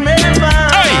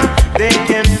 Hey!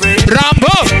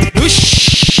 Rambo!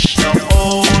 Ush!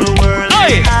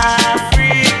 Hey!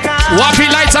 Wapi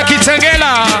lights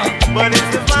Kitengela?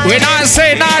 When I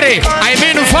say nari, I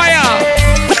mean fire.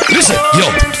 Listen,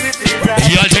 yo.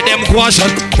 Y'all take them question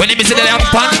when you see them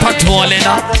pan patrolling.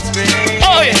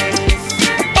 Oh yeah,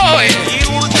 oh yeah.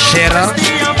 Share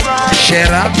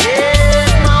up.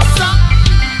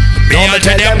 Y'all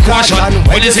take them question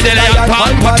when you see them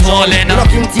pan patrolling.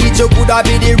 Looking teacher could have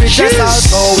be the richest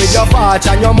also. With your part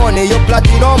and your money, your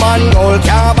platinum and gold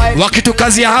can't buy. Wakitu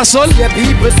kazi ya hustle.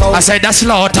 I said that's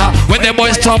slaughter when the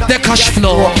boys stop the cash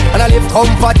flow. And I live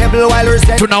comfortable while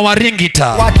resent.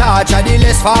 Tunawaringita. Watch and the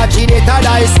less fortunate and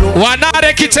I slow.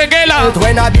 Wanare Kitengela.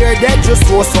 When I bear dead just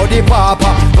so the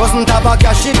papa doesn't have a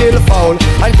cash bill foul.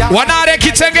 Wanare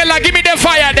Kitengela, give me the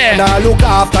fire there. And I look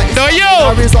after it. No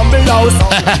you. Resemble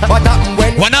house. what happened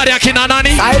when Wanari akina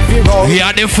nani? We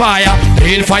are the fire,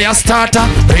 real fire starter,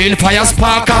 real fire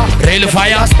sparker, real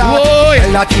fire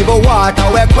starter. Not even water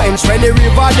we quench when the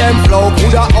river them flow.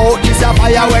 Put out this a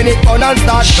fire when it burn and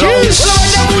start flow. Well, when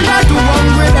they would not do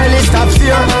hungry, then it stop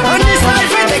fear. And this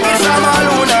life we take it from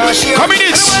alone and share.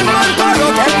 Communists. When man borrow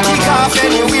them kick off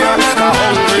anywhere. The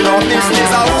hungry no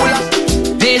business a whole.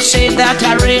 They say that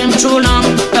I reign too long,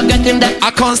 forgetting that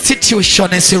our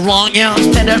constitution is wrong, yeah.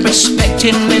 Instead of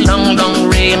respecting me long, long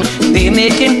reign, they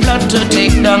making plot to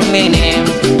take down my name.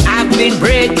 I've been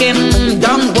breaking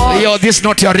down walls. Yo, this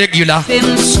not your regular.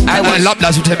 Since I was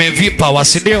labda zuteme vipa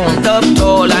wasindio. up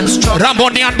tall and strong. Rambo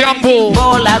ni andambo.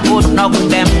 Ball I would knock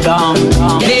them down.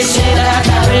 They say that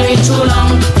I reign too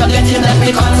long, forgetting that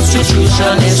the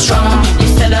constitution is strong.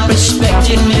 Instead of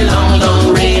respecting me long,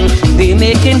 long reign, they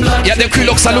making plot. Yeah, the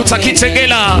Kulok Saluta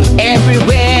Kitengela.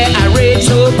 Everywhere I reach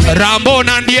up Rambo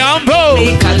Nandiambo.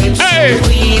 Hey.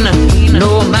 Queen.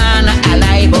 No man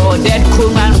alive or dead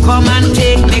could man come and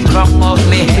take the crumb of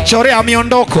me. Chorea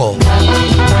miondoko.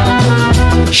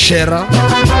 Shera.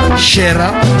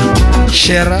 Shera.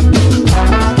 Shera.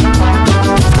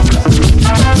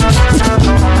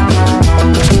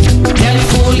 Them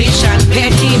foolish and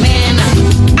petty men,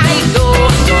 I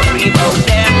don't worry about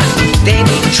them. They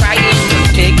be trying to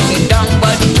take me down,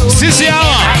 but Sisi I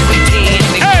retain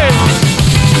me. Hey.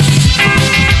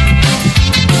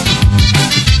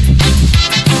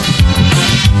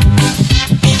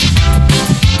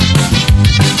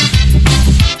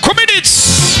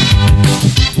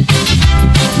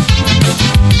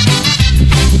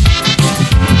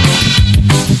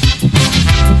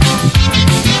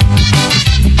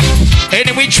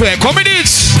 Any which way,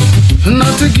 communities.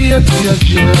 Not to get to your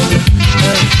jail,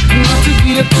 not to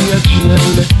get to your jail.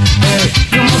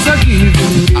 You must give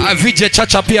him VJ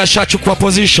Chacha pia shachukua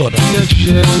position.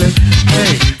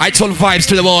 I told vibes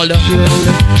to the world.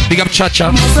 Big up Chacha.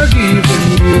 You must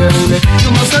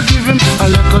give him a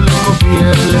little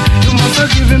beer. You must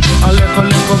give him a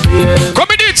little beer.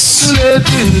 Communities. Let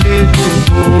him go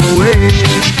away.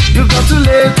 You got to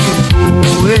let him go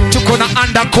away. Took on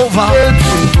undercover.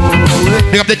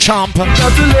 Big up the champ. Got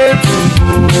to let him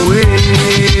go away.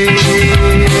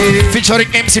 Featuring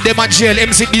MC Demajiel,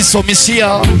 MC Diso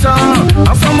Misia.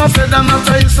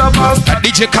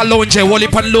 DJ Kalonje, Wally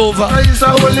Panlova. I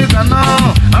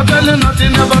tell you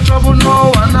nothing, never trouble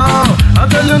no one now. I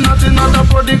tell you nothing, not a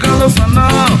prodigal son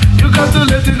now. You got to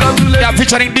let it, got to let it. Yeah,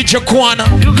 featuring DJ Kwana.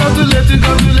 You got to let it,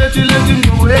 got to let it, let him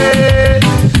go away.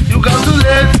 You got to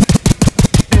let it.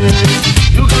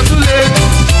 You got to let it.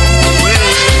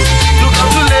 You got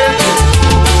to let it.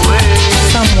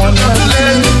 Someone got to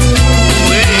let it.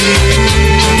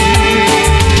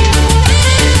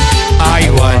 I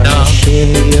wanna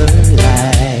share your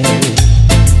life.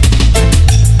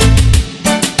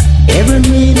 Every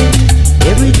minute,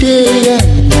 every day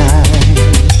and night.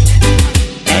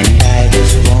 And I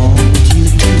just want you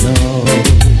to know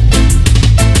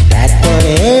that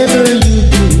whatever you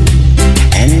do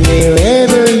and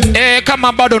wherever you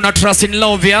kama bado na trust in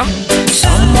love ya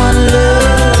someone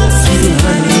loves you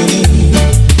honey.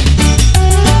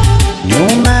 No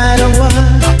matter what.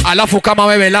 Alafu kama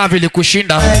wewe love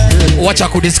ilikushinda, wacha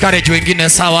kudiscourage wengine,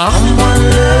 sawa?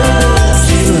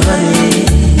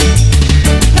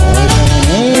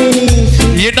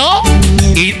 You know,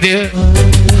 in the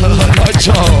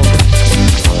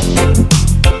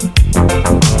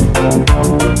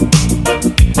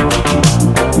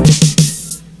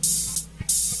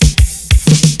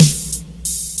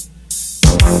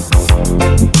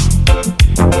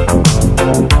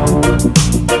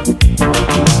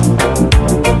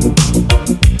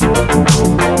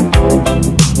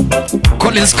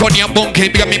Collins Konya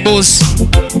Bonke, big up me boss.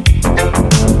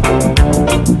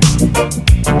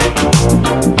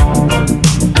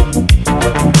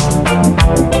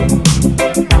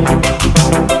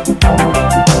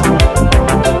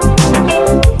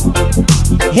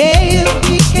 Hey, if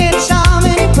we can solve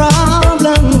any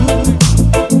problem,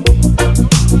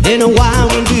 then why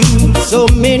we lose so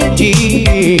many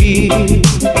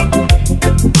tears?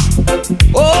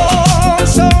 Oh,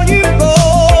 so you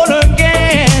born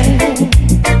again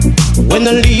when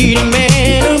the leading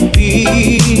man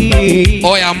appears.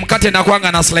 Oh yeah, mkate na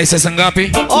kuanga na slices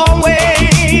ngapi?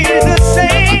 Always the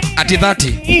same. Ati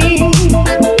 30.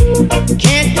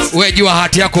 We jua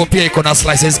hati yako pia iko na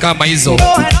slices kama hizo.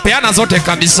 Peana zote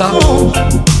kabisa.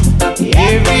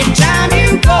 Every time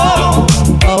you go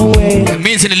away,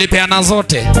 mimi nilipeana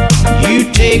zote. You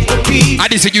take a piece.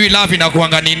 Hadi sijui love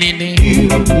inakuanga ni nini.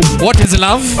 What is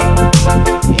love?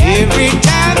 Every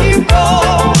time you go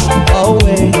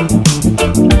away,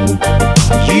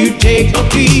 you take a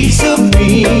piece of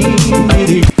me.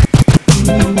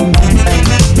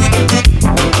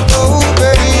 Oh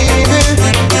baby,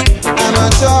 I'm a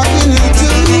talking to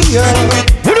you.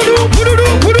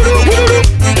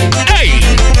 Hey, I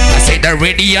say the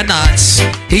ready or not,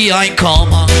 here I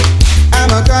come. I'm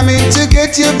a coming to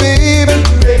get you, baby.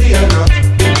 Ready or not.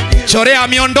 Chorea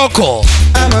miondoko.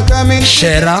 I'm a coming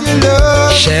Shera,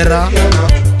 Shera,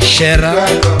 Shera.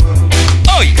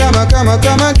 Oi. Come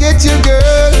on, get you,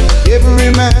 girl.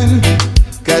 Every man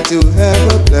got to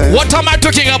have a plan. What am I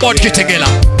talking about, Kitegela?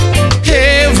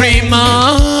 Every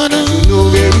man. You know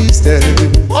where he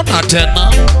stands. What not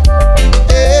now?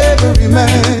 Every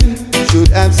man should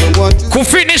have someone to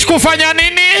kufinish kufanya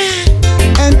nini?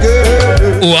 And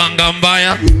girl, uanga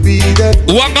mbaya.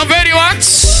 Uanga very what?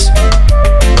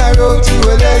 I wrote you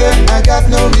a letter, I got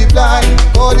no reply.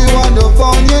 Call you on the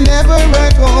phone, you never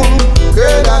write home.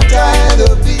 Girl, I'm tired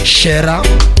of being Shera,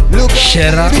 look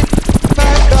Shera.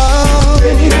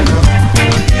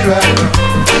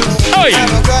 Oi.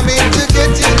 I'm coming to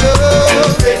get you,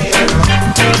 girl.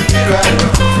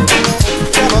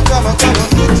 Come on, get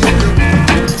you.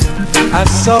 I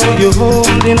saw you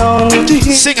holding on to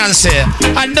him. Sing and say,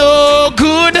 I know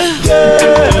good.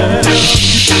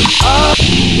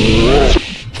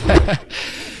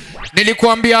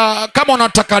 Nilikuambia kama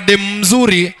unataka demu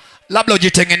mzuri labda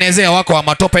ujitengenezea wako wa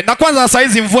matope. Na kwanza saa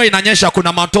hizi mvua inanyesha,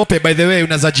 kuna matope, by the way,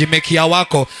 unaweza jimekia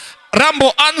wako.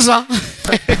 Rambo anza.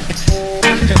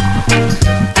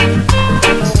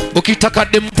 Ukitaka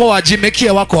demu poa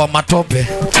jimekia wako wa matope.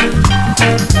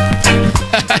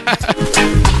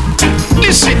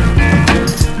 Listen.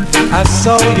 I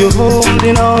saw you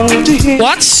holding on to him.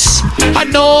 What? I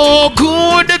know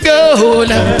good girl.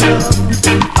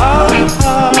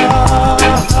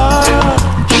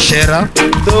 Shera.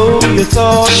 Though you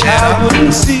thought Shera. I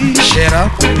wouldn't see. Shera.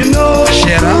 You know.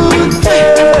 Shera.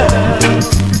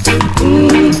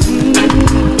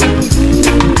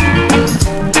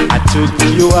 I took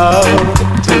you out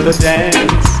to the dance.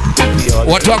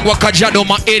 Watu wangu wa Kajiado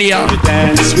ma area.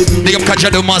 Big up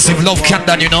Kajiado Massive Love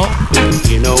Camden, you know.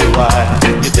 You know why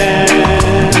you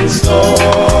dance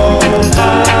all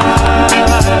night,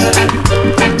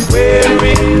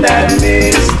 wearing that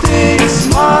mystic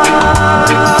smile.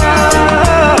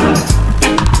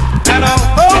 And I'm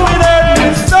holding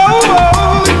her so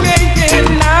yeah,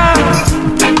 now.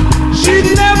 She'd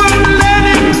never let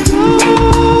it go,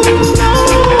 no.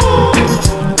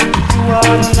 You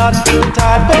are not the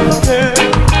type of girl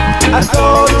I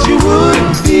thought you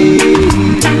would be.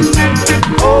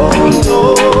 Oh no,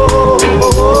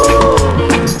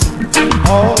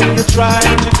 all you're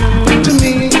trying to do to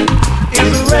me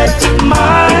is wreck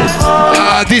my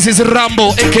heart. This is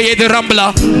Rambo, aka the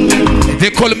Rambler. They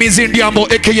call me Zendiambo,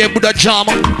 aka Buddha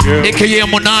Jama, aka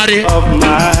Monare.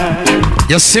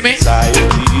 You see me?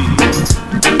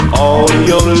 All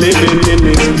you're living in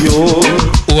is pure.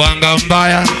 Uanga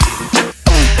mbaya.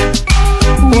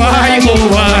 Why, oh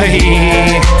why?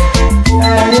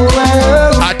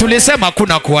 Tulisema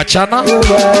kuna kuachana.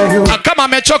 Kama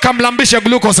amechoka mlambishe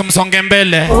glucose msonge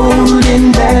mbele.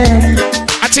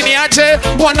 Ati niache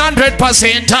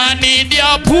 100% I need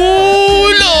ya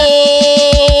pull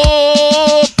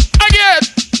up. Again.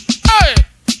 Hey.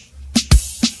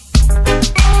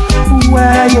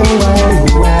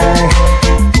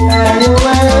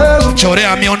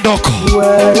 Chorea miondoko.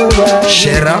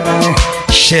 Shera.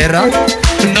 Shera.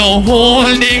 No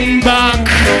holding back.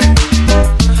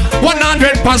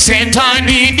 100% I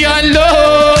need your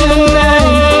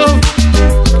love.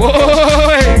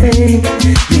 Oh, you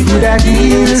could have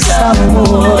given some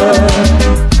more.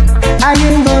 I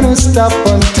ain't gonna stop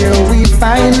until we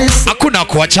find this. Hakuna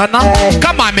kuachana.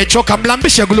 Kama amechoka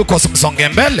mlambishe glucose msonge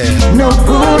mbele. No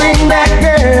pulling back,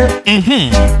 girl.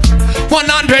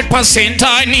 100%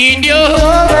 I need you.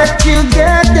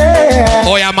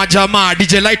 Oya majamaa,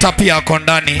 DJ Lighter pia ako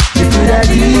ndani.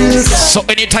 So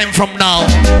anytime from now,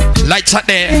 lights are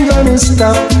there.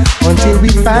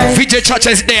 VJ Chacha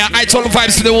is there. I told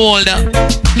vibes to the world.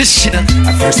 Listen.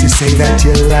 At first you say that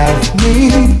you love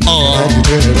me, and you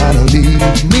turn around and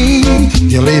leave me.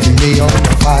 You're leaving me on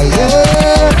fire.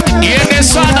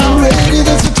 Yes, I'm ready.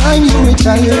 That's the time you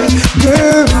retire.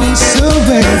 Girl,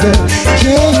 surrender.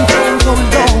 Can't come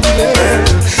down there.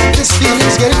 This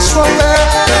feeling's getting stronger.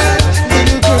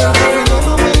 Little girl,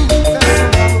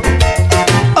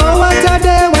 oh, what a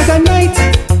day, what a night.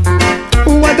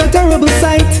 What a terrible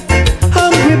sight.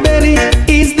 Hungry belly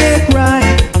is their cry,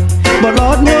 but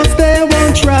Lord knows they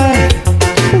won't try.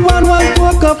 One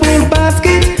cook up full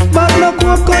basket, but no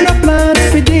coconut plants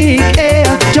for dig.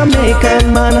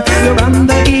 Jamaican man, you're on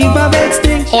the eve of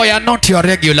extinction. Oh, you're not your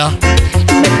regular.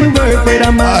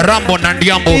 Rambo na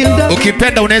Ndiambo.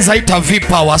 Ukipenda unaweza ita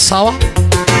V-Power, sawa?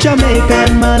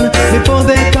 Jamaican man, before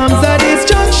there comes a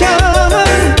destruction.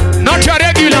 Not your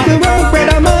regular. We work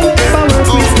with a man, power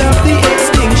we stop the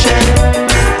extinction.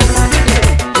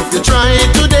 If you try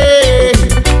it today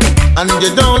and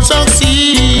you don't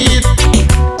succeed,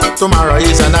 tomorrow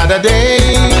is another day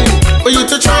for you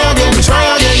to try again,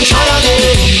 try again, try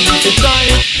again. If you try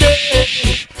it today.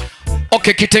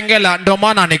 Okay, Kitengela, ndo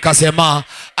maana nikasema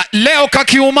leo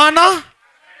kakiumana,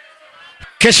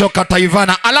 kesho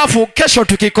kataivana, alafu kesho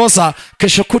tukikosa,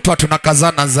 kesho kutwa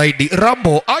tunakazana zaidi.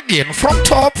 Rambo again from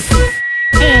top.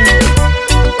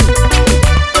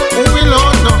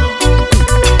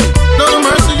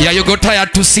 Yeah, you go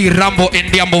tired to see Rambo in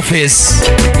Ndiambo face.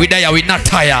 We die, we not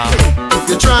tired. If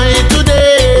you try it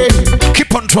today,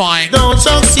 keep on trying. Don't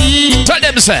succeed. Tell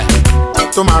them, say.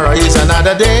 Tomorrow is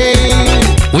another day.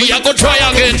 We are gonna try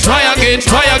again, try again,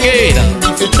 try again.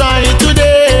 If you try it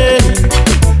today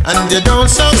and you don't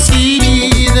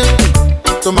succeed,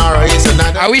 tomorrow is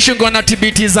another. I wish you gonna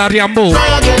TBT za Rambo.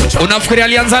 Unafikiri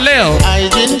alianza leo? I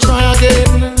didn't try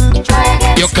again.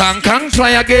 You can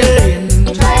try again.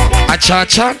 Acha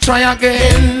try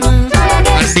again.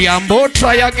 And Ndiambo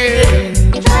try again.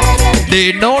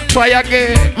 They know try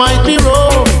again. Might be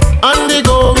rough and the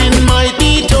going might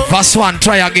be tough. Verse 1,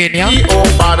 try again, yeah? Oh,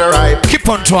 Father, I keep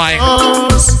on trying.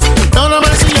 Don't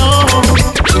mercy on.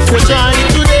 If you try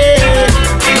today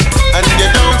and you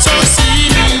don't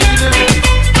succeed,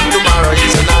 tomorrow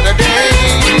is another day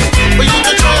for you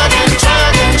to try again, try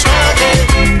again, try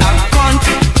again. A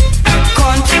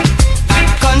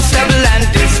constable and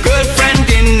his girlfriend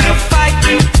in a fight.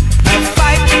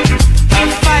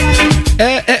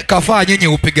 Kafaa nyinyi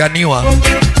upiganiwa.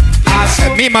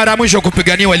 Mi mara mwisho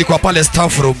kupiganiwa ilikuwa pale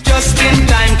staff room.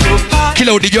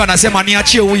 Kila udijua anasema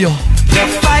niachie huyo.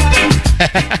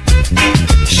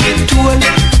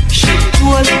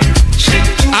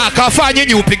 Kafaa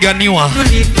nyinyi upiganiwa.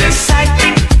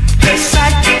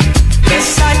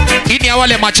 Ini ya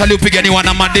wale machali upiganiwa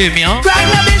na mademi, ha?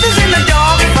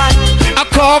 A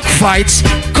cockfight.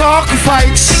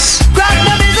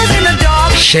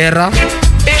 Shera.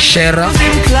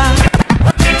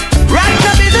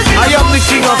 I am the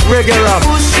king of reggae rap,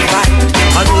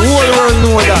 and the whole world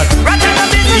know that.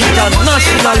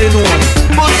 Internationally known.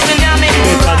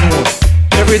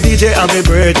 Every DJ I'm a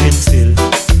virgin still.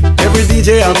 Every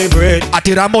DJ I'm a virgin.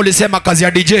 Ati Rambo ulisema kazi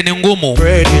ya DJ ni ngumu.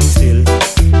 Virgin still.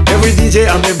 Every DJ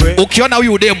I'm a virgin. Ukiona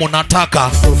huyu demo nataka.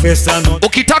 Professor not.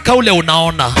 Ukitaka ule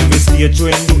unaona.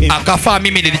 Akafaa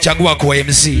mimi nilichagua kuwa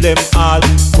MC. Them all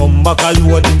come back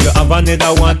alone. You have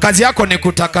another one. Kazi yako ni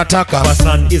kutakataka.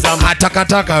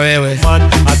 Atakataka wewe. Man,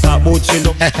 about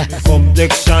you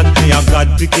complexion. Me a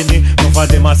God picking it. Over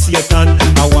them a Satan.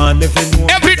 I want every know.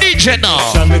 Every DJ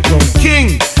now. Me come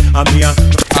king. I'm here.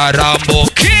 A Rambo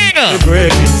king.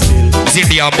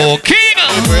 Zendiambo king.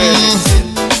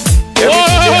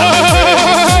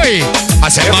 Oi! I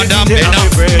said, Madam, oi!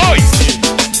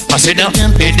 I said,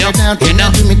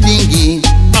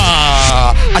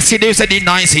 I said, you said the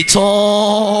nice it's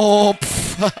up.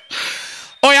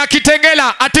 Oya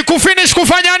Kitengela, ati kufinish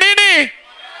kufanya nini?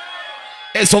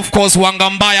 Yes, of course,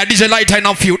 Wangambaya. DJ Lighter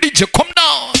enough you. DJ, come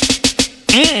down.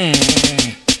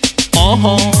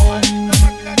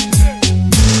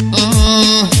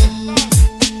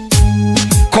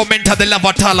 Comment at the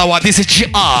Lavatalawa. This is GI.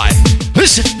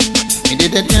 Listen. Me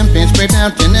did the campaign spread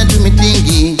out and I do me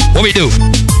thingy. What we do?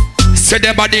 Set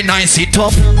the body nice, it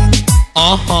up.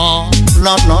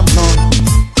 Lord.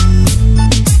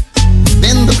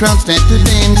 Then the crowd start to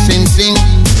dance and sing.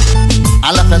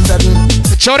 All of a sudden,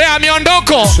 Chorea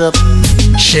miondoko.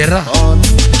 Shera.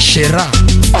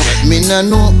 Me no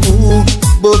know who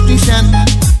both the shot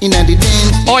in the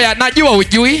dance. Oya, najua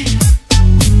ujui.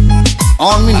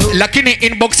 Lakini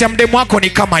inbox ya mdemu wako ni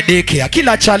kama deke.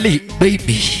 Kila chali,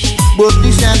 baby. Both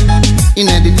the shot in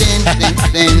the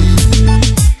dance.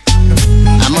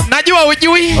 Najua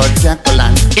ujui.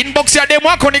 Inbox ya demu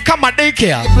wako ni kama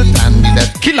deke.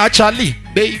 Kila chali,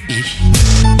 baby.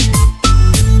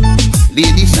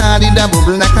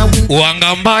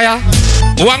 Wanga mbaya.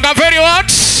 Wanga very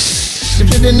what?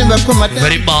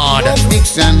 Very bad.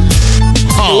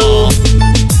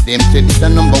 Them said it's the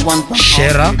number one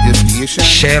Shera.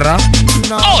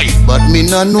 Oi. But me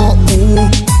no know who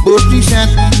both the shot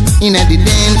in the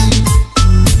dance.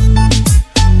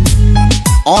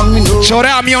 All me know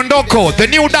Chorea miondoko, the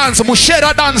new dance,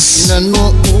 Mushera dance. Me no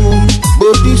know who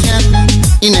both the shot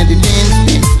in the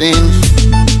dance.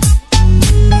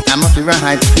 I'm a favorite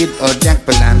high kid or Jack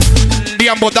Palan.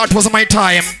 Ndiambo, that was my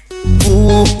time.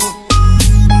 Ooh.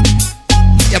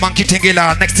 Yeah, man,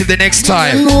 Kitengela, next to the next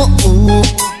time.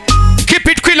 Keep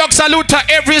it Quilox Aluta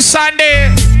every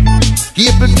Sunday.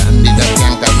 Keep it candy that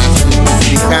can't come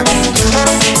and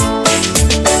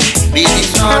baby,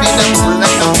 sorry, the moon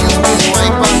like a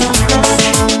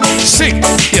sing,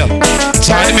 yeah.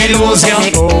 Turn me loose, yeah.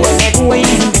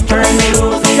 Turn me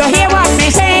loose. You hear what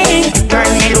me saying? Turn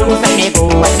me loose and me go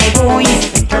and me going.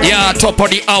 Yeah, top of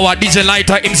the hour, DJ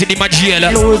Lighter, MC the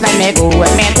Magiela. Loose and me go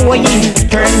and me going.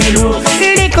 Turn me loose.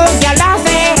 Little girl I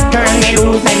say, turn me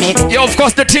loose and me go. Yeah, of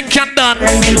course the thing can done.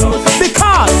 Turn me loose.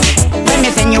 Because when me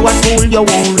send you a school, you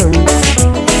won't learn.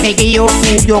 Me give you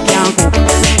food, you can't cook.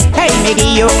 Hey, me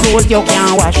give you clothes, you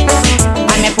can't wash.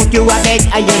 And me put you a bed,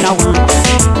 and you know one.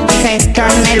 Say, turn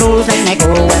me loose and me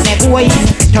go and me going.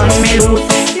 Turn me loose.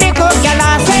 Little girl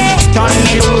I say, turn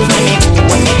me loose and me go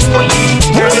and me going.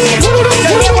 Turn me loose.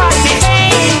 You hear what me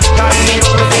say? Turn me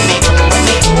loose and me go and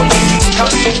me going.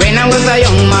 When I was a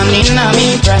young man in a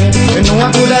me prime, you know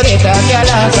I coulda get a girl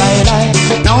as I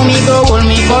like. Now me go hold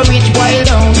me courage while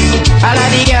down. All of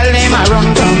the girl them a run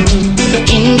from me.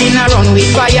 Indian a run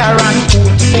with fire and food.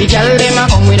 The girl them a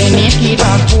come with a naked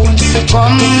harpoon.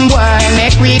 Come boy,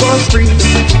 make we go spree.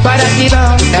 But that's the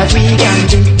best that we can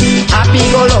do. Happy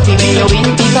go lucky when you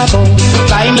win pick a bone.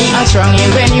 Fly me as strong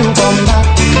when you come back.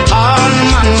 All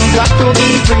man got to be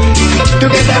free to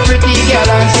get a pretty girl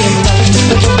and sing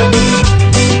that.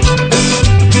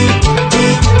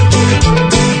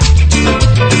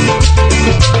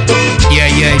 Yeah,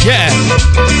 yeah,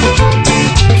 yeah.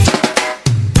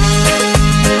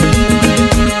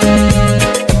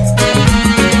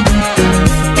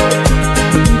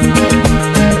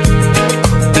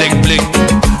 Bling, bling,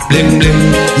 bling, bling.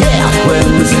 Yeah, when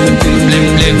we sing ting, bling,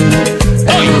 bling.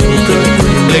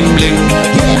 Bling, bling.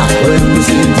 Yeah, when we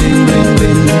sing ting, bling,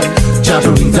 bling.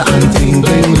 Chaparita and ting,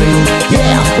 bling, bling.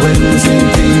 Yeah, when we sing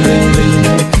ting, bling, bling.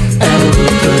 And we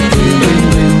could ting, bling,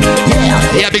 bling.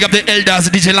 Yeah, big up the elders.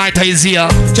 DJ Lighter is here.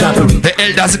 The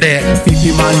elders there.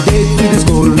 50 man dead with his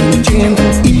golden chain.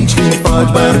 Each thing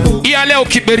fought by a boat. Yeah, Leo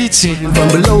Kiberiti. From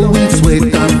below it's sweat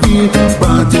and fear.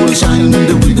 Brought to shine with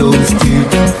the widow's tear.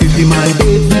 50 man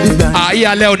dead with his dance. Ah,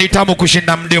 yeah, Leo ni tamu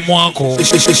kushinda mdemu wako.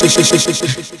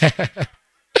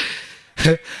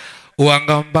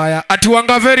 Wanga mbaya. Ati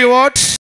wanga very what?